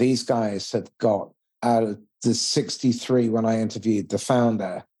 And these guys have got, out of the 63, when I interviewed the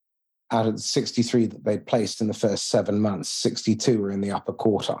founder, out of the 63 that they placed in the first 7 months, 62 were in the upper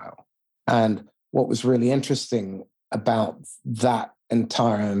quartile. And what was really interesting about that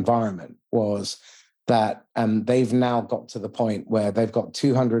entire environment was that they've now got to the point where they've got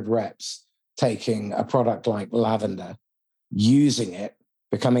 200 reps taking a product like Lavender, using it,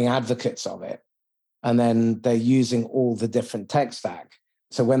 becoming advocates of it, and then they're using all the different tech stack.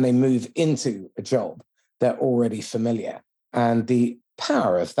 So when they move into a job, they're already familiar. And the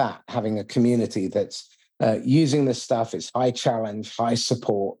power of that, having a community that's using this stuff, is high challenge, high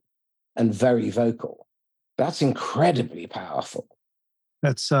support, and very vocal. That's incredibly powerful.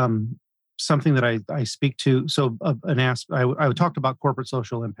 That's something that I speak to. So I talked about corporate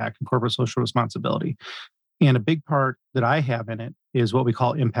social impact and corporate social responsibility. And a big part that I have in it is what we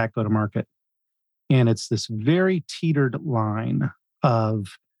call impact go-to-market. And it's this very teetered line of,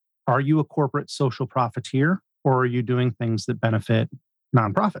 are you a corporate social profiteer, or are you doing things that benefit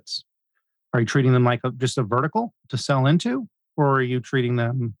nonprofits? Are you treating them like just a vertical to sell into, or are you treating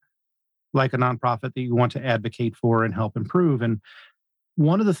them like a nonprofit that you want to advocate for and help improve? And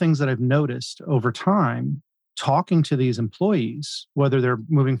one of the things that I've noticed over time, talking to these employees, whether they're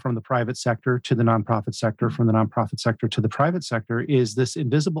moving from the private sector to the nonprofit sector, from the nonprofit sector to the private sector, is this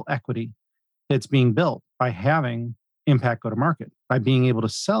invisible equity that's being built by having impact go-to-market, by being able to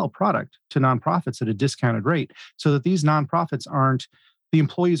sell product to nonprofits at a discounted rate, so that these nonprofits the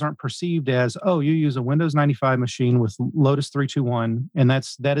employees aren't perceived as, oh, you use a Windows 95 machine with Lotus 321, and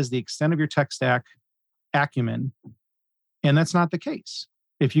that is the extent of your tech stack acumen. And that's not the case.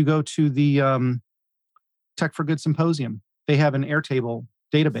 If you go to the Tech for Good Symposium, they have an Airtable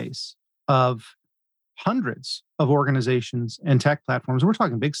database of hundreds of organizations and tech platforms. We're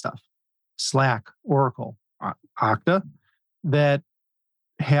talking big stuff, Slack, Oracle, Okta, that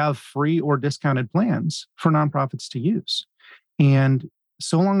have free or discounted plans for nonprofits to use. And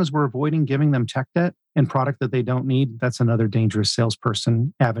so long as we're avoiding giving them tech debt and product that they don't need, that's another dangerous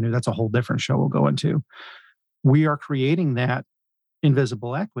salesperson avenue. That's a whole different show we'll go into. We are creating that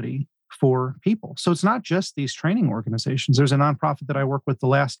invisible equity for people. So it's not just these training organizations. There's a nonprofit that I work with, The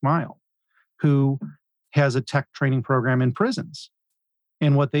Last Mile, who has a tech training program in prisons.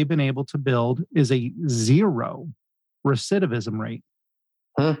 And what they've been able to build is a 0 recidivism rate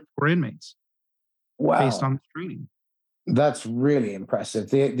for inmates. Wow. Based on training. That's really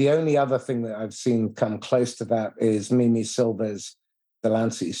impressive. The only other thing that I've seen come close to that is Mimi Silva's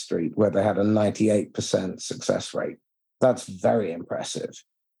Delancey Street, where they had a 98% success rate. That's very impressive.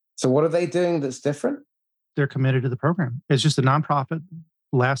 So what are they doing that's different? They're committed to the program. It's just a nonprofit,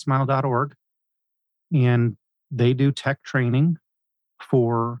 lastmile.org. And they do tech training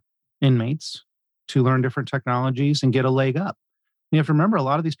for inmates to learn different technologies and get a leg up. You have to remember, a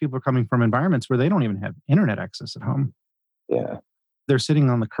lot of these people are coming from environments where they don't even have internet access at home. Yeah. They're sitting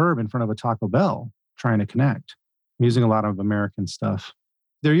on the curb in front of a Taco Bell trying to connect, using a lot of American stuff.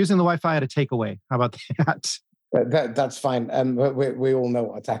 They're using the Wi-Fi at a takeaway. How about that? That's fine. We all know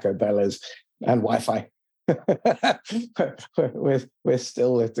what a Taco Bell is and Wi-Fi. we're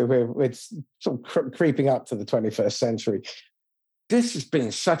still sort of creeping up to the 21st century. This has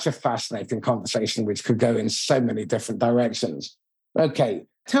been such a fascinating conversation, which could go in so many different directions. Okay,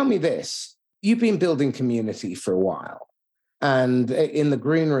 tell me this. You've been building community for a while. And in the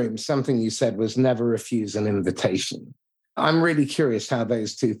green room, something you said was never refuse an invitation. I'm really curious how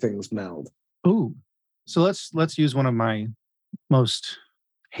those two things meld. Ooh, so let's use one of my most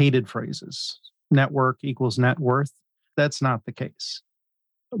hated phrases. Network equals net worth. That's not the case.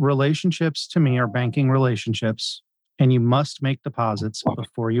 Relationships to me are banking relationships, and you must make deposits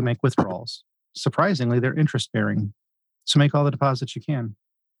before you make withdrawals. Surprisingly, they're interest bearing. So make all the deposits you can.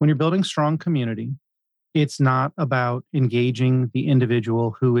 When you're building strong community, it's not about engaging the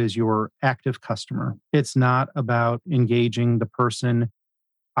individual who is your active customer. It's not about engaging the person.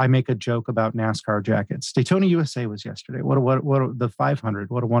 I make a joke about NASCAR jackets. Daytona USA was yesterday. What the 500?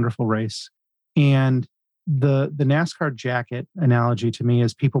 What a wonderful race. And the NASCAR jacket analogy to me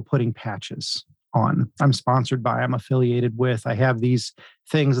is people putting patches on. I'm sponsored by, I'm affiliated with, I have these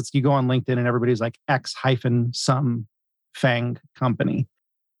things. You go on LinkedIn and everybody's like X hyphen some FANG company.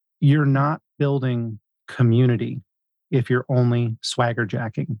 You're not building community if you're only swagger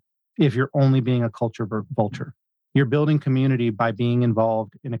jacking, if you're only being a culture vulture. You're building community by being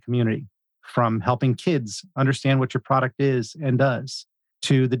involved in a community, from helping kids understand what your product is and does,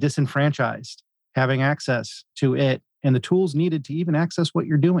 to the disenfranchised having access to it and the tools needed to even access what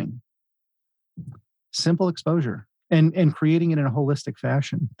you're doing. Simple exposure and creating it in a holistic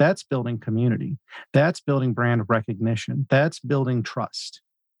fashion. That's building community. That's building brand recognition. That's building trust.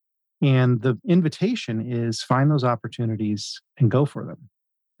 And the invitation is find those opportunities and go for them.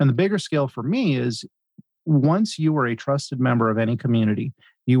 And the bigger scale for me is, once you are a trusted member of any community,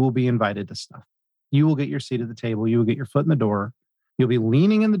 you will be invited to stuff. You will get your seat at the table. You will get your foot in the door. You'll be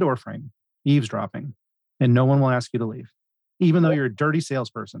leaning in the door frame, eavesdropping, and no one will ask you to leave, even though you're a dirty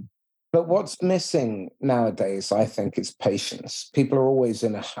salesperson. But what's missing nowadays, I think, is patience. People are always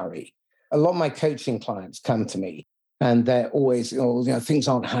in a hurry. A lot of my coaching clients come to me and they're always, things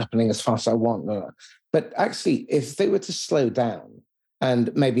aren't happening as fast as I want. But actually, if they were to slow down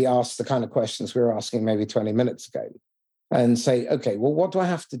and maybe ask the kind of questions we were asking maybe 20 minutes ago and say, okay, well, what do I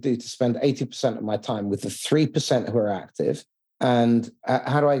have to do to spend 80% of my time with the 3% who are active? And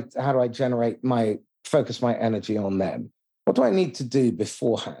how do I focus my energy on them? What do I need to do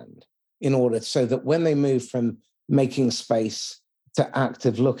beforehand in order so that when they move from making space to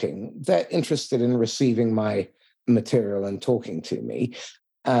active looking, they're interested in receiving my material and talking to me.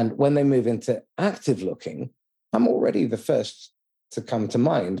 And when they move into active looking, I'm already the first to come to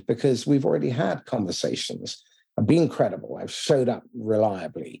mind because we've already had conversations. I've been credible. I've showed up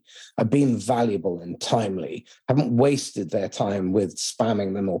reliably. I've been valuable and timely. I haven't wasted their time with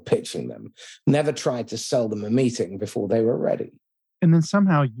spamming them or pitching them. Never tried to sell them a meeting before they were ready. And then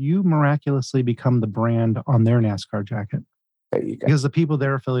somehow you miraculously become the brand on their NASCAR jacket. There you go. Because the people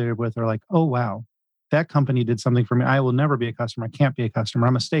they're affiliated with are like, oh, wow, that company did something for me. I will never be a customer. I can't be a customer.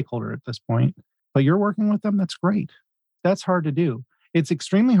 I'm a stakeholder at this point. But you're working with them. That's great. That's hard to do. It's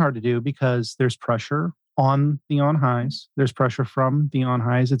extremely hard to do because there's pressure on the on-highs. There's pressure from the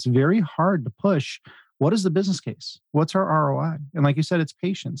on-highs. It's very hard to push. What is the business case? What's our ROI? And like you said, it's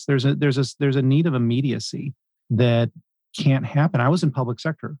patience. There's a need of immediacy that can't happen. I was in public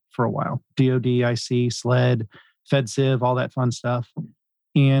sector for a while. DOD, IC, SLED, FedCiv, all that fun stuff.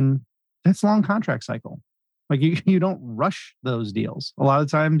 And that's long contract cycle. Like you don't rush those deals. A lot of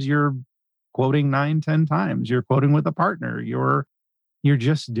times you're quoting 9, 10 times. You're quoting with a partner. You're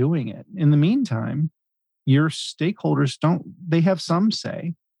just doing it. In the meantime, your stakeholders they have some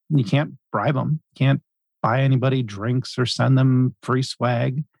say. You can't bribe them. You can't buy anybody drinks or send them free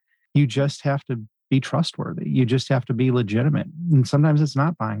swag. You just have to be trustworthy. You just have to be legitimate. And sometimes it's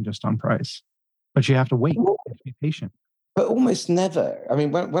not buying just on price, but you have to wait. You have to be patient. But almost never. I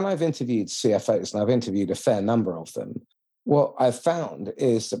mean, when I've interviewed CFOs, and I've interviewed a fair number of them, what I've found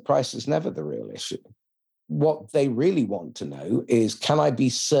is that price is never the real issue. What they really want to know is, can I be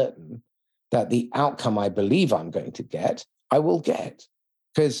certain that the outcome I believe I'm going to get, I will get?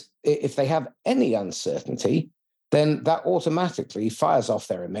 Because if they have any uncertainty, then that automatically fires off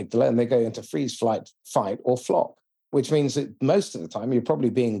their amygdala and they go into freeze, flight, fight, or flop, which means that most of the time you're probably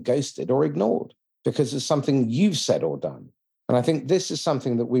being ghosted or ignored because it's something you've said or done. And I think this is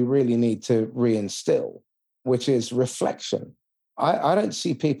something that we really need to reinstill, which is reflection. I don't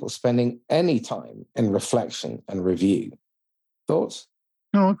see people spending any time in reflection and review. Thoughts?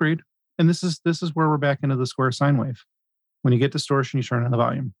 No, agreed. And this is where we're back into the square sine wave. When you get distortion, you turn on the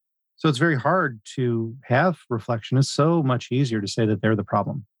volume. So it's very hard to have reflection. It's so much easier to say that they're the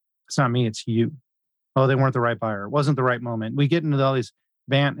problem. It's not me, it's you. Oh, they weren't the right buyer. It wasn't the right moment. We get into all these.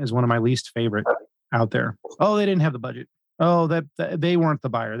 Vant is one of my least favorite out there. Oh, they didn't have the budget. Oh, that they weren't the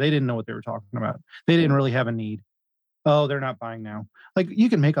buyer. They didn't know what they were talking about. They didn't really have a need. Oh, they're not buying now. Like, you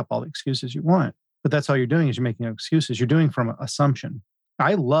can make up all the excuses you want, but that's all you're doing is you're making excuses. You're doing from assumption.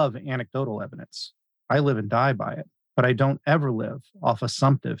 I love anecdotal evidence. I live and die by it, but I don't ever live off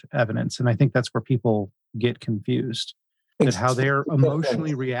assumptive evidence. And I think that's where people get confused, that how they're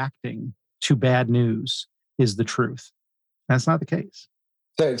emotionally reacting to bad news is the truth. That's not the case.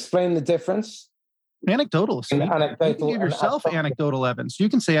 So explain the difference. Anecdotal. So you can give yourself anecdotal evidence. You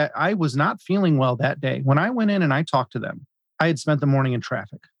can say, I was not feeling well that day. When I went in and I talked to them, I had spent the morning in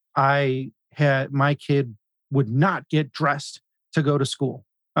traffic. My kid would not get dressed to go to school.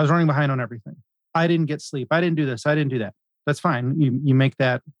 I was running behind on everything. I didn't get sleep. I didn't do this. I didn't do that. That's fine. You make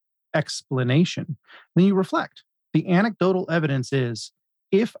that explanation. Then you reflect. The anecdotal evidence is,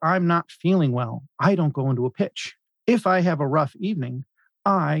 if I'm not feeling well, I don't go into a pitch. If I have a rough evening,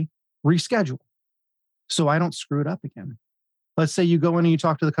 I reschedule so I don't screw it up again. Let's say you go in and you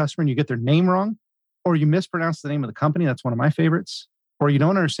talk to the customer and you get their name wrong, or you mispronounce the name of the company. That's one of my favorites. Or you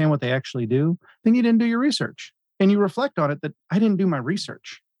don't understand what they actually do. Then you didn't do your research. And you reflect on it that I didn't do my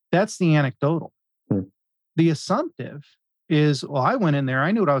research. That's the anecdotal. The assumptive is, well, I went in there.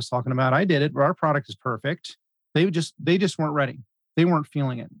 I knew what I was talking about. I did it. Our product is perfect. They just weren't ready. They weren't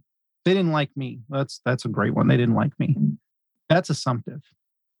feeling it. They didn't like me. That's a great one. They didn't like me. That's assumptive.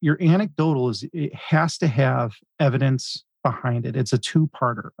 Your anecdotal it has to have evidence behind it. It's a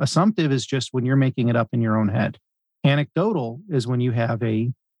two-parter. Assumptive is just when you're making it up in your own head. Anecdotal is when you have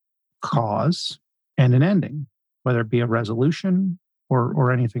a cause and an ending, whether it be a resolution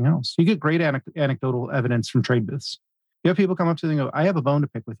or anything else. You get great anecdotal evidence from trade booths. You have people come up to you and go, I have a bone to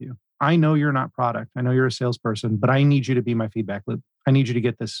pick with you. I know you're not product. I know you're a salesperson, but I need you to be my feedback loop. I need you to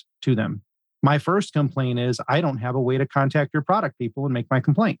get this to them. My first complaint is I don't have a way to contact your product people and make my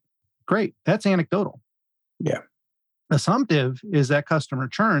complaint. Great. That's anecdotal. Yeah. Assumptive is that customer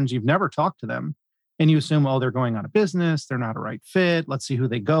churns. You've never talked to them and you assume, oh, they're going out of business. They're not a right fit. Let's see who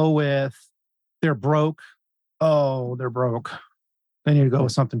they go with. They're broke. Oh, they're broke. They need to go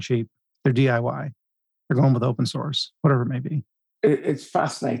with something cheap. They're DIY. They're going with open source, whatever it may be. It's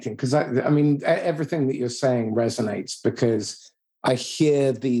fascinating because I mean, everything that you're saying resonates because I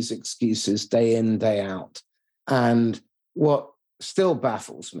hear these excuses day in, day out. And what still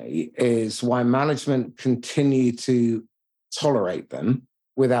baffles me is why management continue to tolerate them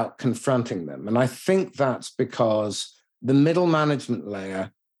without confronting them. And I think that's because the middle management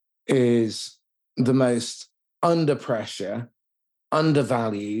layer is the most under pressure,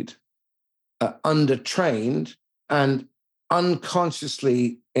 undervalued, undertrained, and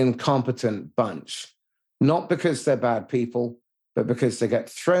unconsciously incompetent bunch. Not because they're bad people, but because they get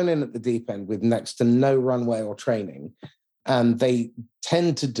thrown in at the deep end with next to no runway or training. And they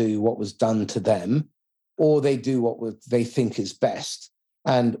tend to do what was done to them, or they do what they think is best.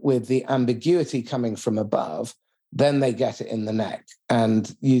 And with the ambiguity coming from above, then they get it in the neck.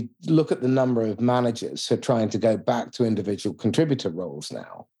 And you look at the number of managers who are trying to go back to individual contributor roles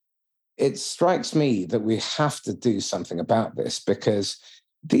now. It strikes me that we have to do something about this because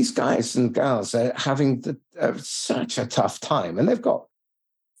these guys and girls are having such a tough time. And they've got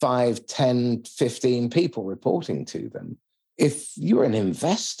 5, 10, 15 people reporting to them. If you're an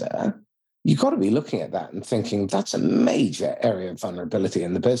investor, you've got to be looking at that and thinking that's a major area of vulnerability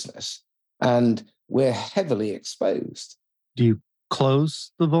in the business. And we're heavily exposed. Do you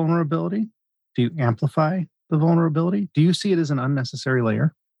close the vulnerability? Do you amplify the vulnerability? Do you see it as an unnecessary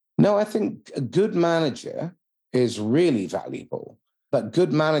layer? No, I think a good manager is really valuable, but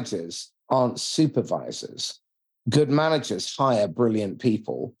good managers aren't supervisors. Good managers hire brilliant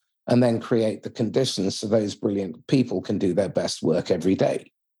people and then create the conditions so those brilliant people can do their best work every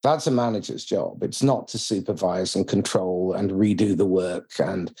day. That's a manager's job. It's not to supervise and control and redo the work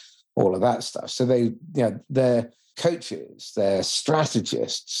and all of that stuff. So they're coaches, they're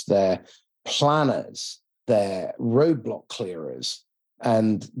strategists, they're planners, they're roadblock clearers.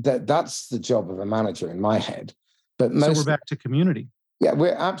 And that's the job of a manager in my head. But so we're back to community. Yeah,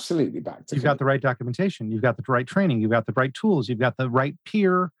 we're absolutely back to You've got the right documentation. You've got the right training. You've got the right tools. You've got the right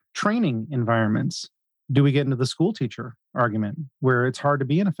peer training environments. Do we get into the school teacher argument where it's hard to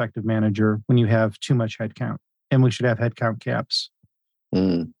be an effective manager when you have too much headcount? and we should have headcount caps.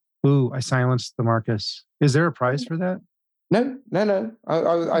 Mm. Ooh, I silenced the Marcus. Is there a prize for that? No.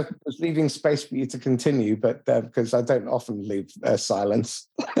 I was leaving space for you to continue, but because I don't often leave silence.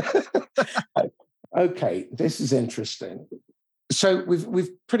 Okay, this is interesting. So we've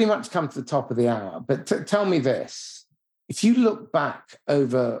pretty much come to the top of the hour, but tell me this. If you look back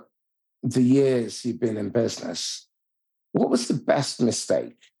over the years you've been in business, what was the best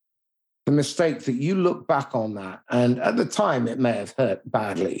mistake? The mistake that you look back on that, and at the time it may have hurt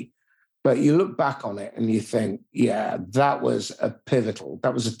badly, but you look back on it and you think, yeah, that was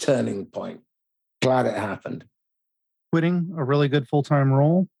that was a turning point. Glad it happened. Quitting a really good full-time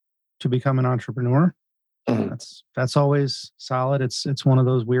role to become an entrepreneur. Mm-hmm. That's always solid. It's one of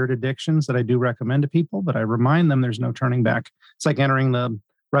those weird addictions that I do recommend to people, but I remind them there's no turning back. It's like entering the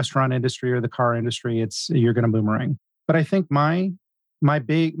restaurant industry or the car industry. You're going to boomerang. But I think my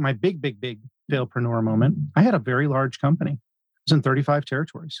big failpreneur moment, I had a very large company. I was in 35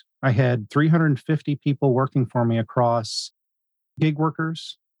 territories. I had 350 people working for me across gig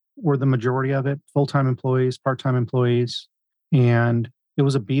workers were the majority of it, full-time employees, part-time employees. And it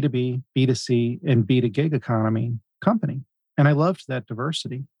was a B2B, B2C, and B2Gig economy company. And I loved that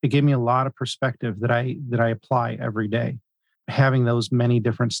diversity. It gave me a lot of perspective that I apply every day. Having those many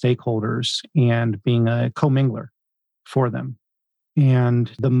different stakeholders and being a commingler for them.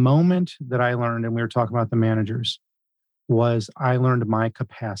 And the moment that I learned, and we were talking about the managers, was I learned my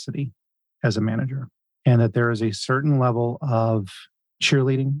capacity as a manager, and that there is a certain level of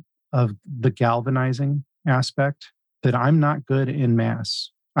cheerleading, of the galvanizing aspect, that I'm not good in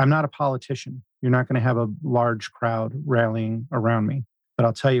mass. I'm not a politician. You're not going to have a large crowd rallying around me. But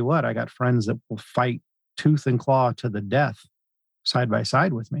I'll tell you what, I got friends that will fight tooth and claw to the death side by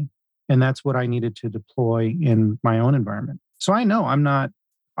side with me. And that's what I needed to deploy in my own environment. So I know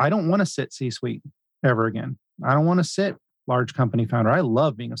I don't want to sit C-suite ever again. I don't want to sit large company founder. I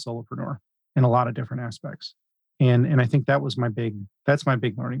love being a solopreneur in a lot of different aspects. And I think that's my big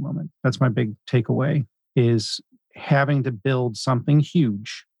learning moment. That's my big takeaway, is having to build something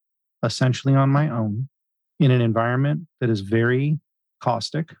huge, essentially on my own, in an environment that is very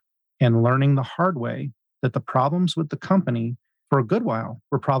caustic, and learning the hard way that the problems with the company for a good while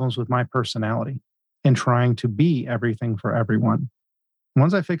were problems with my personality and trying to be everything for everyone.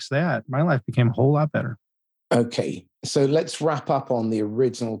 Once I fixed that, my life became a whole lot better. Okay, so let's wrap up on the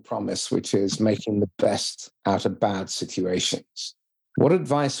original promise, which is making the best out of bad situations. What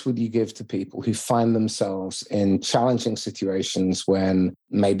advice would you give to people who find themselves in challenging situations when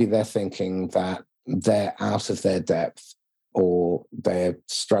maybe they're thinking that they're out of their depth or they're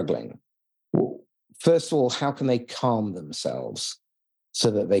struggling? Well, first of all, how can they calm themselves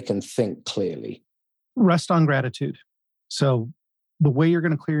so that they can think clearly? Rest on gratitude. So the way you're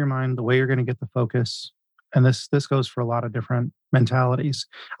going to clear your mind, the way you're going to get the focus, and this goes for a lot of different mentalities.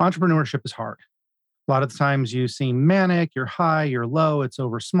 Entrepreneurship is hard. A lot of the times you seem manic, you're high, you're low. It's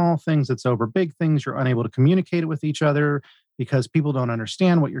over small things, it's over big things. You're unable to communicate it with each other because people don't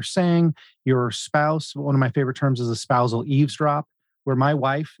understand what you're saying. Your spouse, one of my favorite terms is a spousal eavesdrop, where my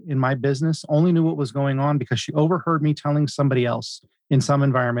wife in my business only knew what was going on because she overheard me telling somebody else in some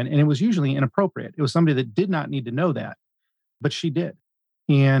environment. And it was usually inappropriate. It was somebody that did not need to know that, but she did.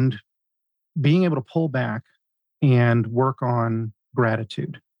 And being able to pull back and work on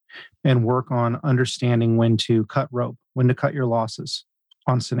gratitude and work on understanding when to cut rope, when to cut your losses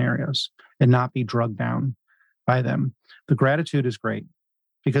on scenarios and not be drugged down by them. The gratitude is great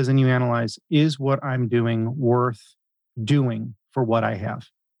because then you analyze, is what I'm doing worth doing for what I have?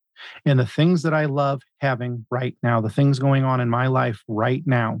 And the things that I love having right now, the things going on in my life right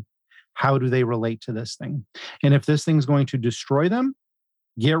now, how do they relate to this thing? And if this thing's going to destroy them,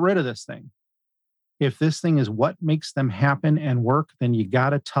 get rid of this thing. If this thing is what makes them happen and work, then you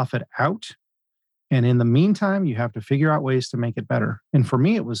got to tough it out. And in the meantime, you have to figure out ways to make it better. And for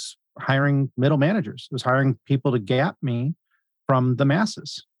me, it was hiring middle managers. It was hiring people to gap me from the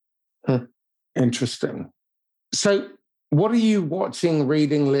masses. Interesting. So what are you watching,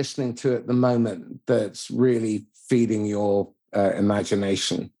 reading, listening to at the moment that's really feeding your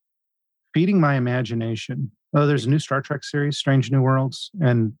imagination? Feeding my imagination. Oh, there's a new Star Trek series, Strange New Worlds,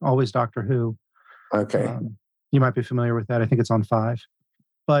 and always Doctor Who. Okay. You might be familiar with that. I think it's on 5.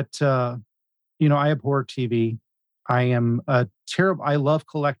 But, I abhor TV. I love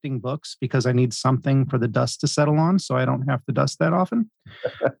collecting books because I need something for the dust to settle on so I don't have to dust that often.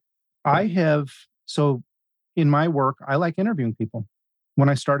 In my work, I like interviewing people. When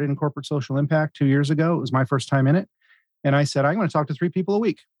I started in corporate social impact 2 years ago, it was my first time in it. And I said, I'm going to talk to 3 people a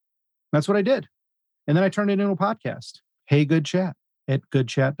week. That's what I did. And then I turned it into a podcast, Hey Good Chat, at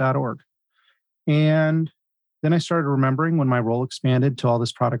goodchat.org. And Then I started remembering when my role expanded to all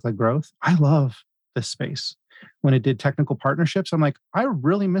this product-led growth. I love this space. When it did technical partnerships, I'm like, I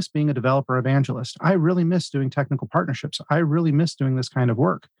really miss being a developer evangelist. I really miss doing technical partnerships. I really miss doing this kind of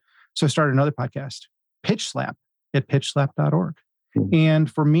work. So I started another podcast, Pitch Slap, at pitchslap.org.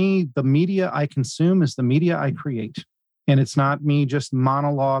 And for me, the media I consume is the media I create. And it's not me just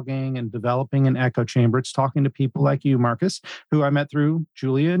monologuing and developing an echo chamber. It's talking to people like you, Marcus, who I met through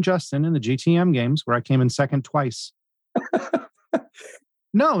Julia and Justin in the GTM games, where I came in second twice.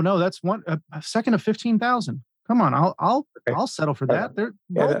 No, that's a second of 15,000. Come on, I'll settle for that.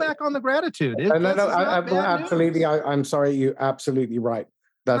 Roll back on the gratitude. Absolutely. I'm sorry, you're absolutely right.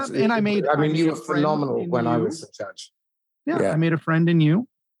 And I made you were phenomenal when I was the judge. Yeah, I made a friend in you.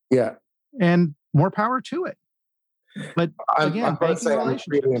 Yeah, and more power to it. But again, I'm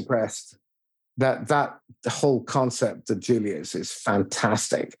really impressed. That whole concept of Julia's is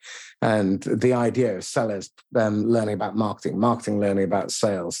fantastic, and the idea of sellers learning about marketing learning about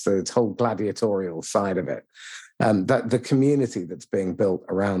sales, the whole gladiatorial side of it, that the community that's being built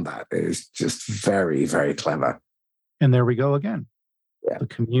around that is just very, very clever. And there we go again. Yeah. The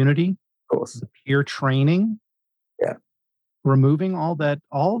community, of course, the peer training, removing all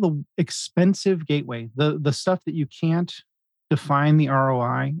the expensive gateway, the stuff that you can't define the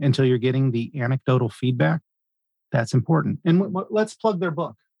ROI until you're getting the anecdotal feedback. That's important. And let's plug their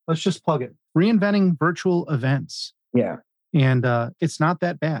book. Let's just plug it. Reinventing Virtual Events. Yeah. And it's not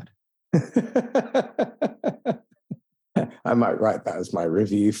that bad. I might write that as my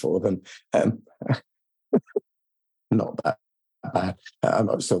review for them. Not that bad. I'm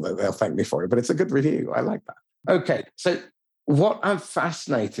not sure that they'll thank me for it, but it's a good review. I like that. Okay. So what I'm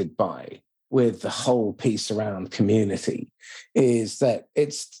fascinated by with the whole piece around community is that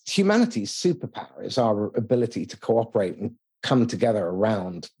it's humanity's superpower is our ability to cooperate and come together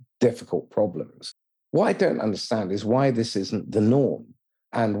around difficult problems. What I don't understand is why this isn't the norm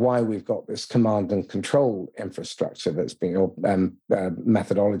and why we've got this command and control infrastructure that's being,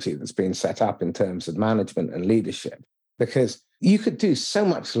 methodology that's being set up in terms of management and leadership. Because you could do so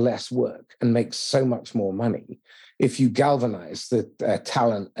much less work and make so much more money if you galvanize the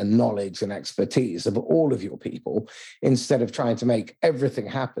talent and knowledge and expertise of all of your people, instead of trying to make everything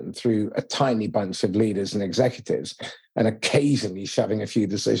happen through a tiny bunch of leaders and executives and occasionally shoving a few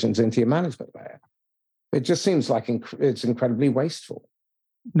decisions into your management layer. It just seems like it's incredibly wasteful.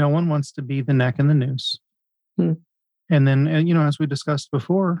 No one wants to be the neck in the noose. And then, as we discussed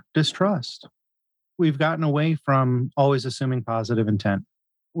before, distrust. We've gotten away from always assuming positive intent.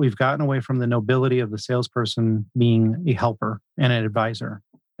 We've gotten away from the nobility of the salesperson being a helper and an advisor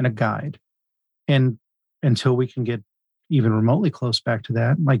and a guide. And until we can get even remotely close back to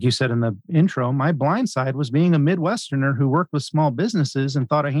that, like you said in the intro, my blind side was being a Midwesterner who worked with small businesses and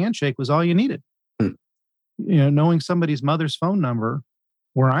thought a handshake was all you needed. Knowing somebody's mother's phone number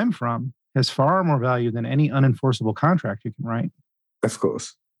where I'm from has far more value than any unenforceable contract you can write. Of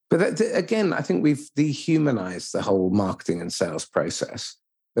course. But again, I think we've dehumanized the whole marketing and sales process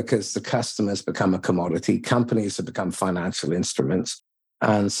because the customers become a commodity, companies have become financial instruments,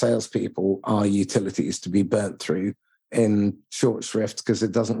 and salespeople are utilities to be burnt through in short shrift because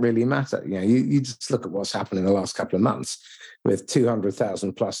it doesn't really matter. You just look at what's happened in the last couple of months with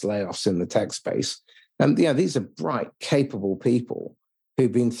 200,000 plus layoffs in the tech space. And these are bright, capable people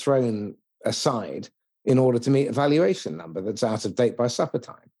who've been thrown aside in order to meet a valuation number that's out of date by supper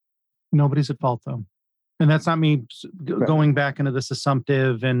time. Nobody's at fault, though. And that's not me going back into this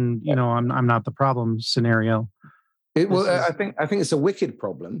assumptive and, I'm not the problem scenario. I think it's a wicked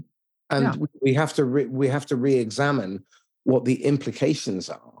problem. And we have to re-examine what the implications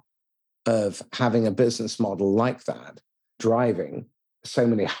are of having a business model like that, driving so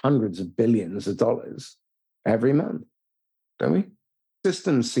many hundreds of billions of dollars every month, don't we?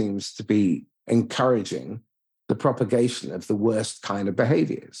 System seems to be encouraging the propagation of the worst kind of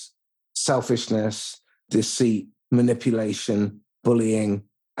behaviors: selfishness, deceit, manipulation, bullying.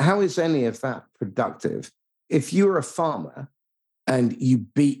 How is any of that productive? If you're a farmer and you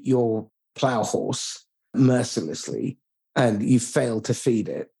beat your plow horse mercilessly and you failed to feed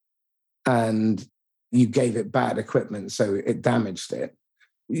it and you gave it bad equipment so it damaged it,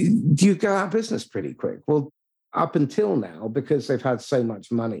 you go out of business pretty quick. Well, up until now, because they've had so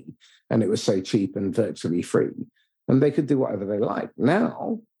much money and it was so cheap and virtually free, and they could do whatever they like.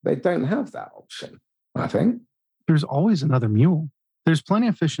 Now they don't have that option, I think. There's always another mule. There's plenty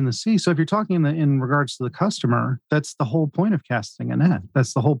of fish in the sea. So if you're talking in regards to the customer, that's the whole point of casting a net.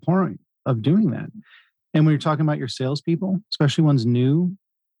 That's the whole point of doing that. And when you're talking about your salespeople, especially ones new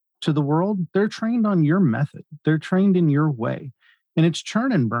to the world, they're trained on your method. They're trained in your way. And it's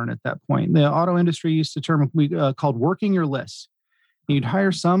churn and burn at that point. The auto industry used a term called working your list. You'd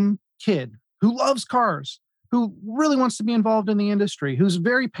hire some kid who loves cars, who really wants to be involved in the industry, who's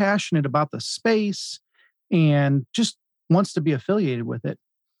very passionate about the space and just wants to be affiliated with it.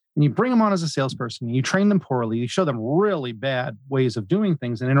 And you bring them on as a salesperson, you train them poorly, you show them really bad ways of doing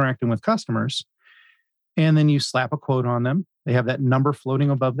things and interacting with customers. And then you slap a quote on them. They have that number floating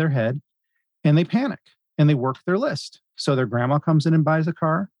above their head and they panic and they work their list. So their grandma comes in and buys a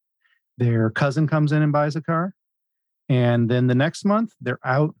car. Their cousin comes in and buys a car. And then the next month, they're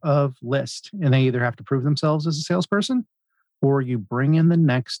out of list. And they either have to prove themselves as a salesperson or you bring in the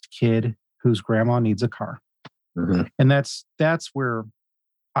next kid whose grandma needs a car. Mm-hmm. And that's where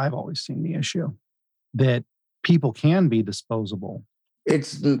I've always seen the issue, that people can be disposable.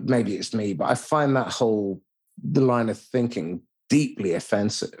 Maybe it's me, but I find the line of thinking deeply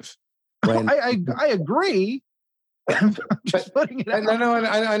offensive. When I agree. I'm just putting it out. No,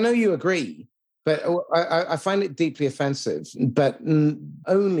 I know you agree, but I find it deeply offensive. But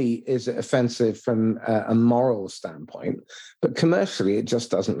only is it offensive from a moral standpoint, but commercially, it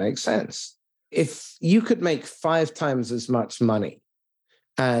just doesn't make sense. If you could make 5 times as much money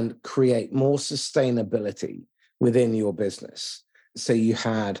and create more sustainability within your business, so you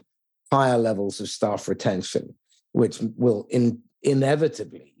had higher levels of staff retention, which will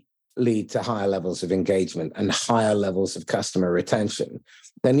inevitably lead to higher levels of engagement and higher levels of customer retention,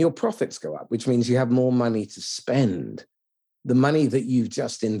 then your profits go up, which means you have more money to spend. The money that you've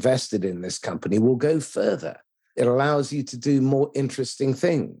just invested in this company will go further. It allows you to do more interesting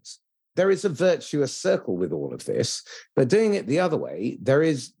things. There is a virtuous circle with all of this, but doing it the other way,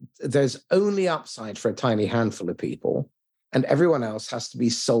 there's only upside for a tiny handful of people, and everyone else has to be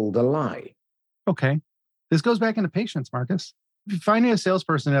sold a lie. Okay. This goes back into patience, Marcus. If you're finding a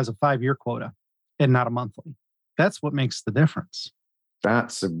salesperson that has a 5-year quota and not a monthly, that's what makes the difference.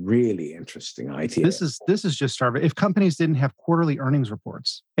 That's a really interesting idea. This is just starving. If companies didn't have quarterly earnings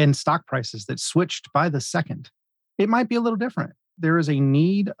reports and stock prices that switched by the second, it might be a little different. There is a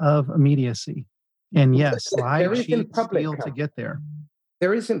need of immediacy. And yes, lie, cheat, steal to get there.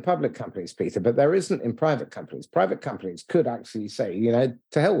 There is in public companies, Peter, but there isn't in private companies. Private companies could actually say,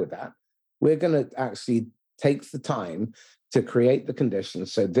 to hell with that. We're going to actually take the time to create the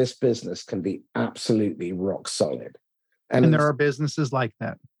conditions so this business can be absolutely rock solid. And there are businesses like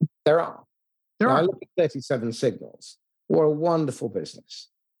that. There are. I look at 37 Signals. What a wonderful business.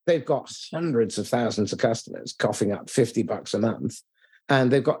 They've got hundreds of thousands of customers coughing up $50 a month,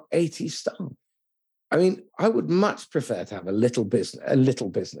 and they've got 80 staff. I mean, I would much prefer to have a little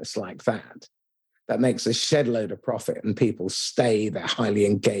business like that makes a shed load of profit and people stay, they're highly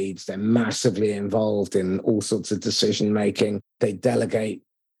engaged, they're massively involved in all sorts of decision making, they delegate,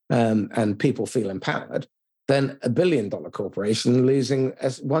 and people feel empowered, than $1 billion corporation losing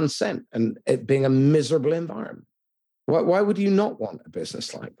 1 cent and it being a miserable environment. Why would you not want a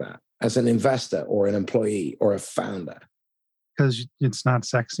business like that as an investor or an employee or a founder? Because it's not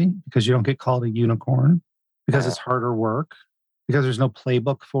sexy, because you don't get called a unicorn, because it's harder work, because there's no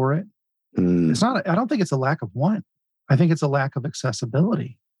playbook for it. It's not. I don't think it's a lack of want. I think it's a lack of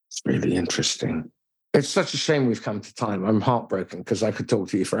accessibility. It's really interesting. It's such a shame we've come to time. I'm heartbroken because I could talk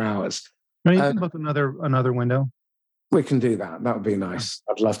to you for hours. You can book another window. We can do that. That would be nice.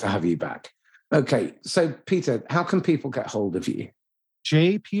 I'd love to have you back. Okay. So, Peter, how can people get hold of you?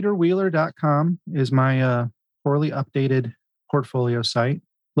 jpeterwheeler.com is my poorly updated portfolio site.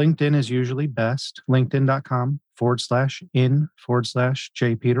 LinkedIn is usually best.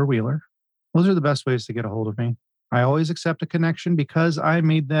 LinkedIn.com/in/jpeterwheeler. Those are the best ways to get a hold of me. I always accept a connection because I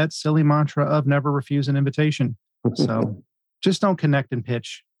made that silly mantra of never refuse an invitation. So just don't connect and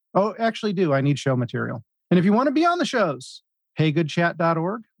pitch. Oh, actually do. I need show material. And if you want to be on the shows,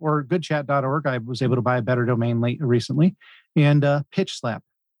 heygoodchat.org or goodchat.org. I was able to buy a better domain recently. And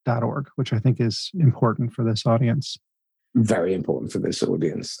pitchslap.org, which I think is important for this audience. Very important for this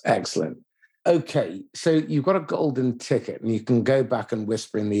audience. Excellent. Okay, so you've got a golden ticket and you can go back and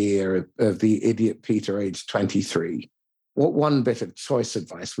whisper in the ear of the idiot Peter, age 23. What one bit of choice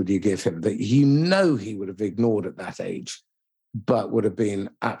advice would you give him that he would have ignored at that age, but would have been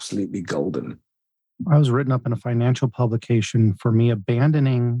absolutely golden? I was written up in a financial publication for me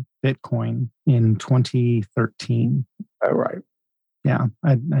abandoning Bitcoin in 2013. Oh, right. Yeah,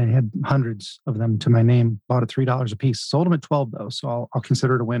 I had hundreds of them to my name, bought at $3 a piece, sold them at 12 though, so I'll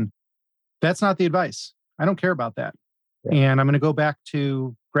consider it a win. That's not the advice. I don't care about that. Yeah. And I'm going to go back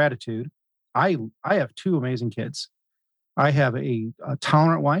to gratitude. I have 2 amazing kids. I have a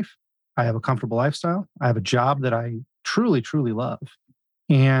tolerant wife. I have a comfortable lifestyle. I have a job that I truly, truly love.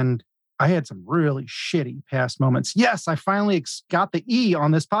 And I had some really shitty past moments. Yes, I finally got the E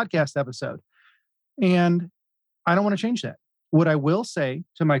on this podcast episode. And I don't want to change that. What I will say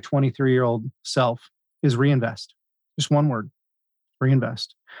to my 23-year-old self is reinvest. Just one word,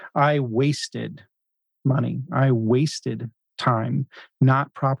 reinvest. I wasted money. I wasted time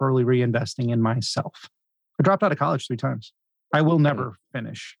not properly reinvesting in myself. I dropped out of college 3 times. I will never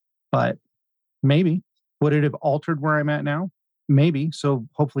finish, but maybe. Would it have altered where I'm at now? Maybe. So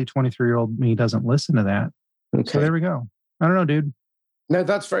hopefully 23-year-old me doesn't listen to that. Okay. So there we go. I don't know, dude. No,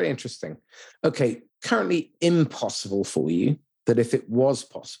 that's very interesting. Okay. Currently impossible for you that if it was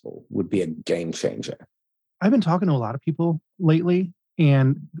possible would be a game changer. I've been talking to a lot of people lately.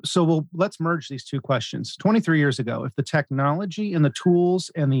 And so let's merge these 2 questions. 23 years ago, if the technology and the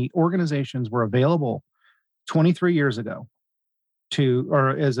tools and the organizations were available 23 years ago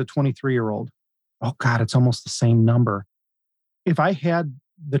or as a 23-year-old, oh God, it's almost the same number. If I had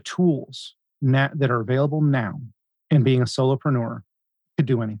the tools that are available now and being a solopreneur, could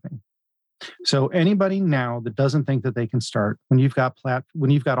do anything. So anybody now that doesn't think that they can start, when you've got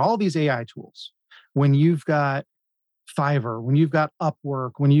all these AI tools, when you've got Fiverr, when you've got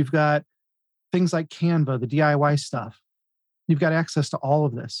Upwork, when you've got things like Canva, the DIY stuff, you've got access to all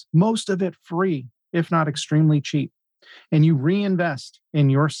of this, most of it free, if not extremely cheap. And you reinvest in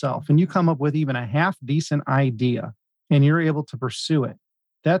yourself and you come up with even a half decent idea and you're able to pursue it.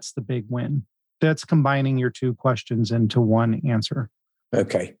 That's the big win. That's combining your 2 questions into one answer.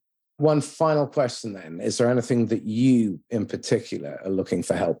 Okay. One final question then. Is there anything that you in particular are looking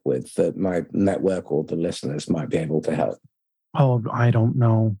for help with that my network or the listeners might be able to help? Oh, I don't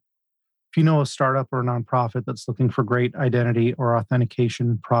know. If you know a startup or a nonprofit that's looking for great identity or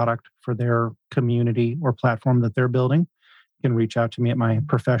authentication product for their community or platform that they're building, you can reach out to me at my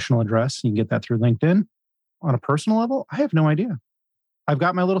professional address. You can get that through LinkedIn. On a personal level, I have no idea. I've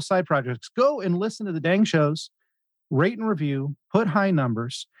got my little side projects. Go and listen to the dang shows, rate and review, put high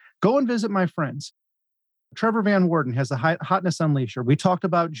numbers. Go and visit my friends. Trevor Van Worden has the Hotness Unleasher. We talked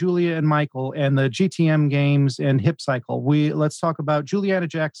about Julia and Michael and the GTM games and Hip Cycle. Let's talk about Juliana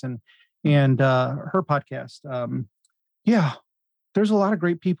Jackson and her podcast. Yeah, there's a lot of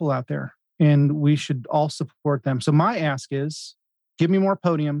great people out there, and we should all support them. So my ask is, give me more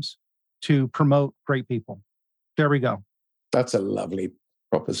podiums to promote great people. There we go. That's a lovely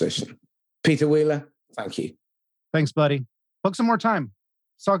proposition. Peter Wheeler, thank you. Thanks, buddy. Book some more time.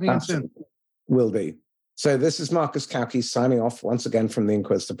 Talk again soon. Will do. So this is Marcus Cauchi signing off once again from the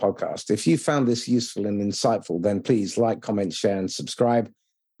Inquisitor podcast. If you found this useful and insightful, then please like, comment, share, and subscribe,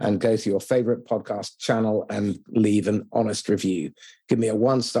 and go to your favorite podcast channel and leave an honest review. Give me a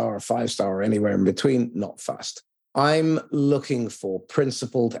 1-star, a 5-star, or anywhere in between, not fussed. I'm looking for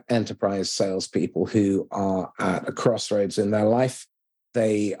principled enterprise salespeople who are at a crossroads in their life.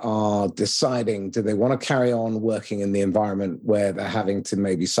 They are deciding, do they want to carry on working in the environment where they're having to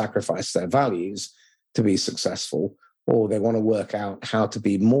maybe sacrifice their values to be successful, or they want to work out how to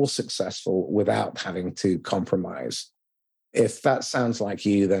be more successful without having to compromise. If that sounds like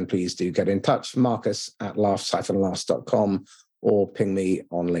you, then please do get in touch, marcus@laughs-last.com, or ping me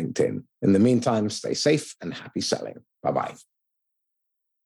on LinkedIn. In the meantime, stay safe and happy selling. Bye-bye.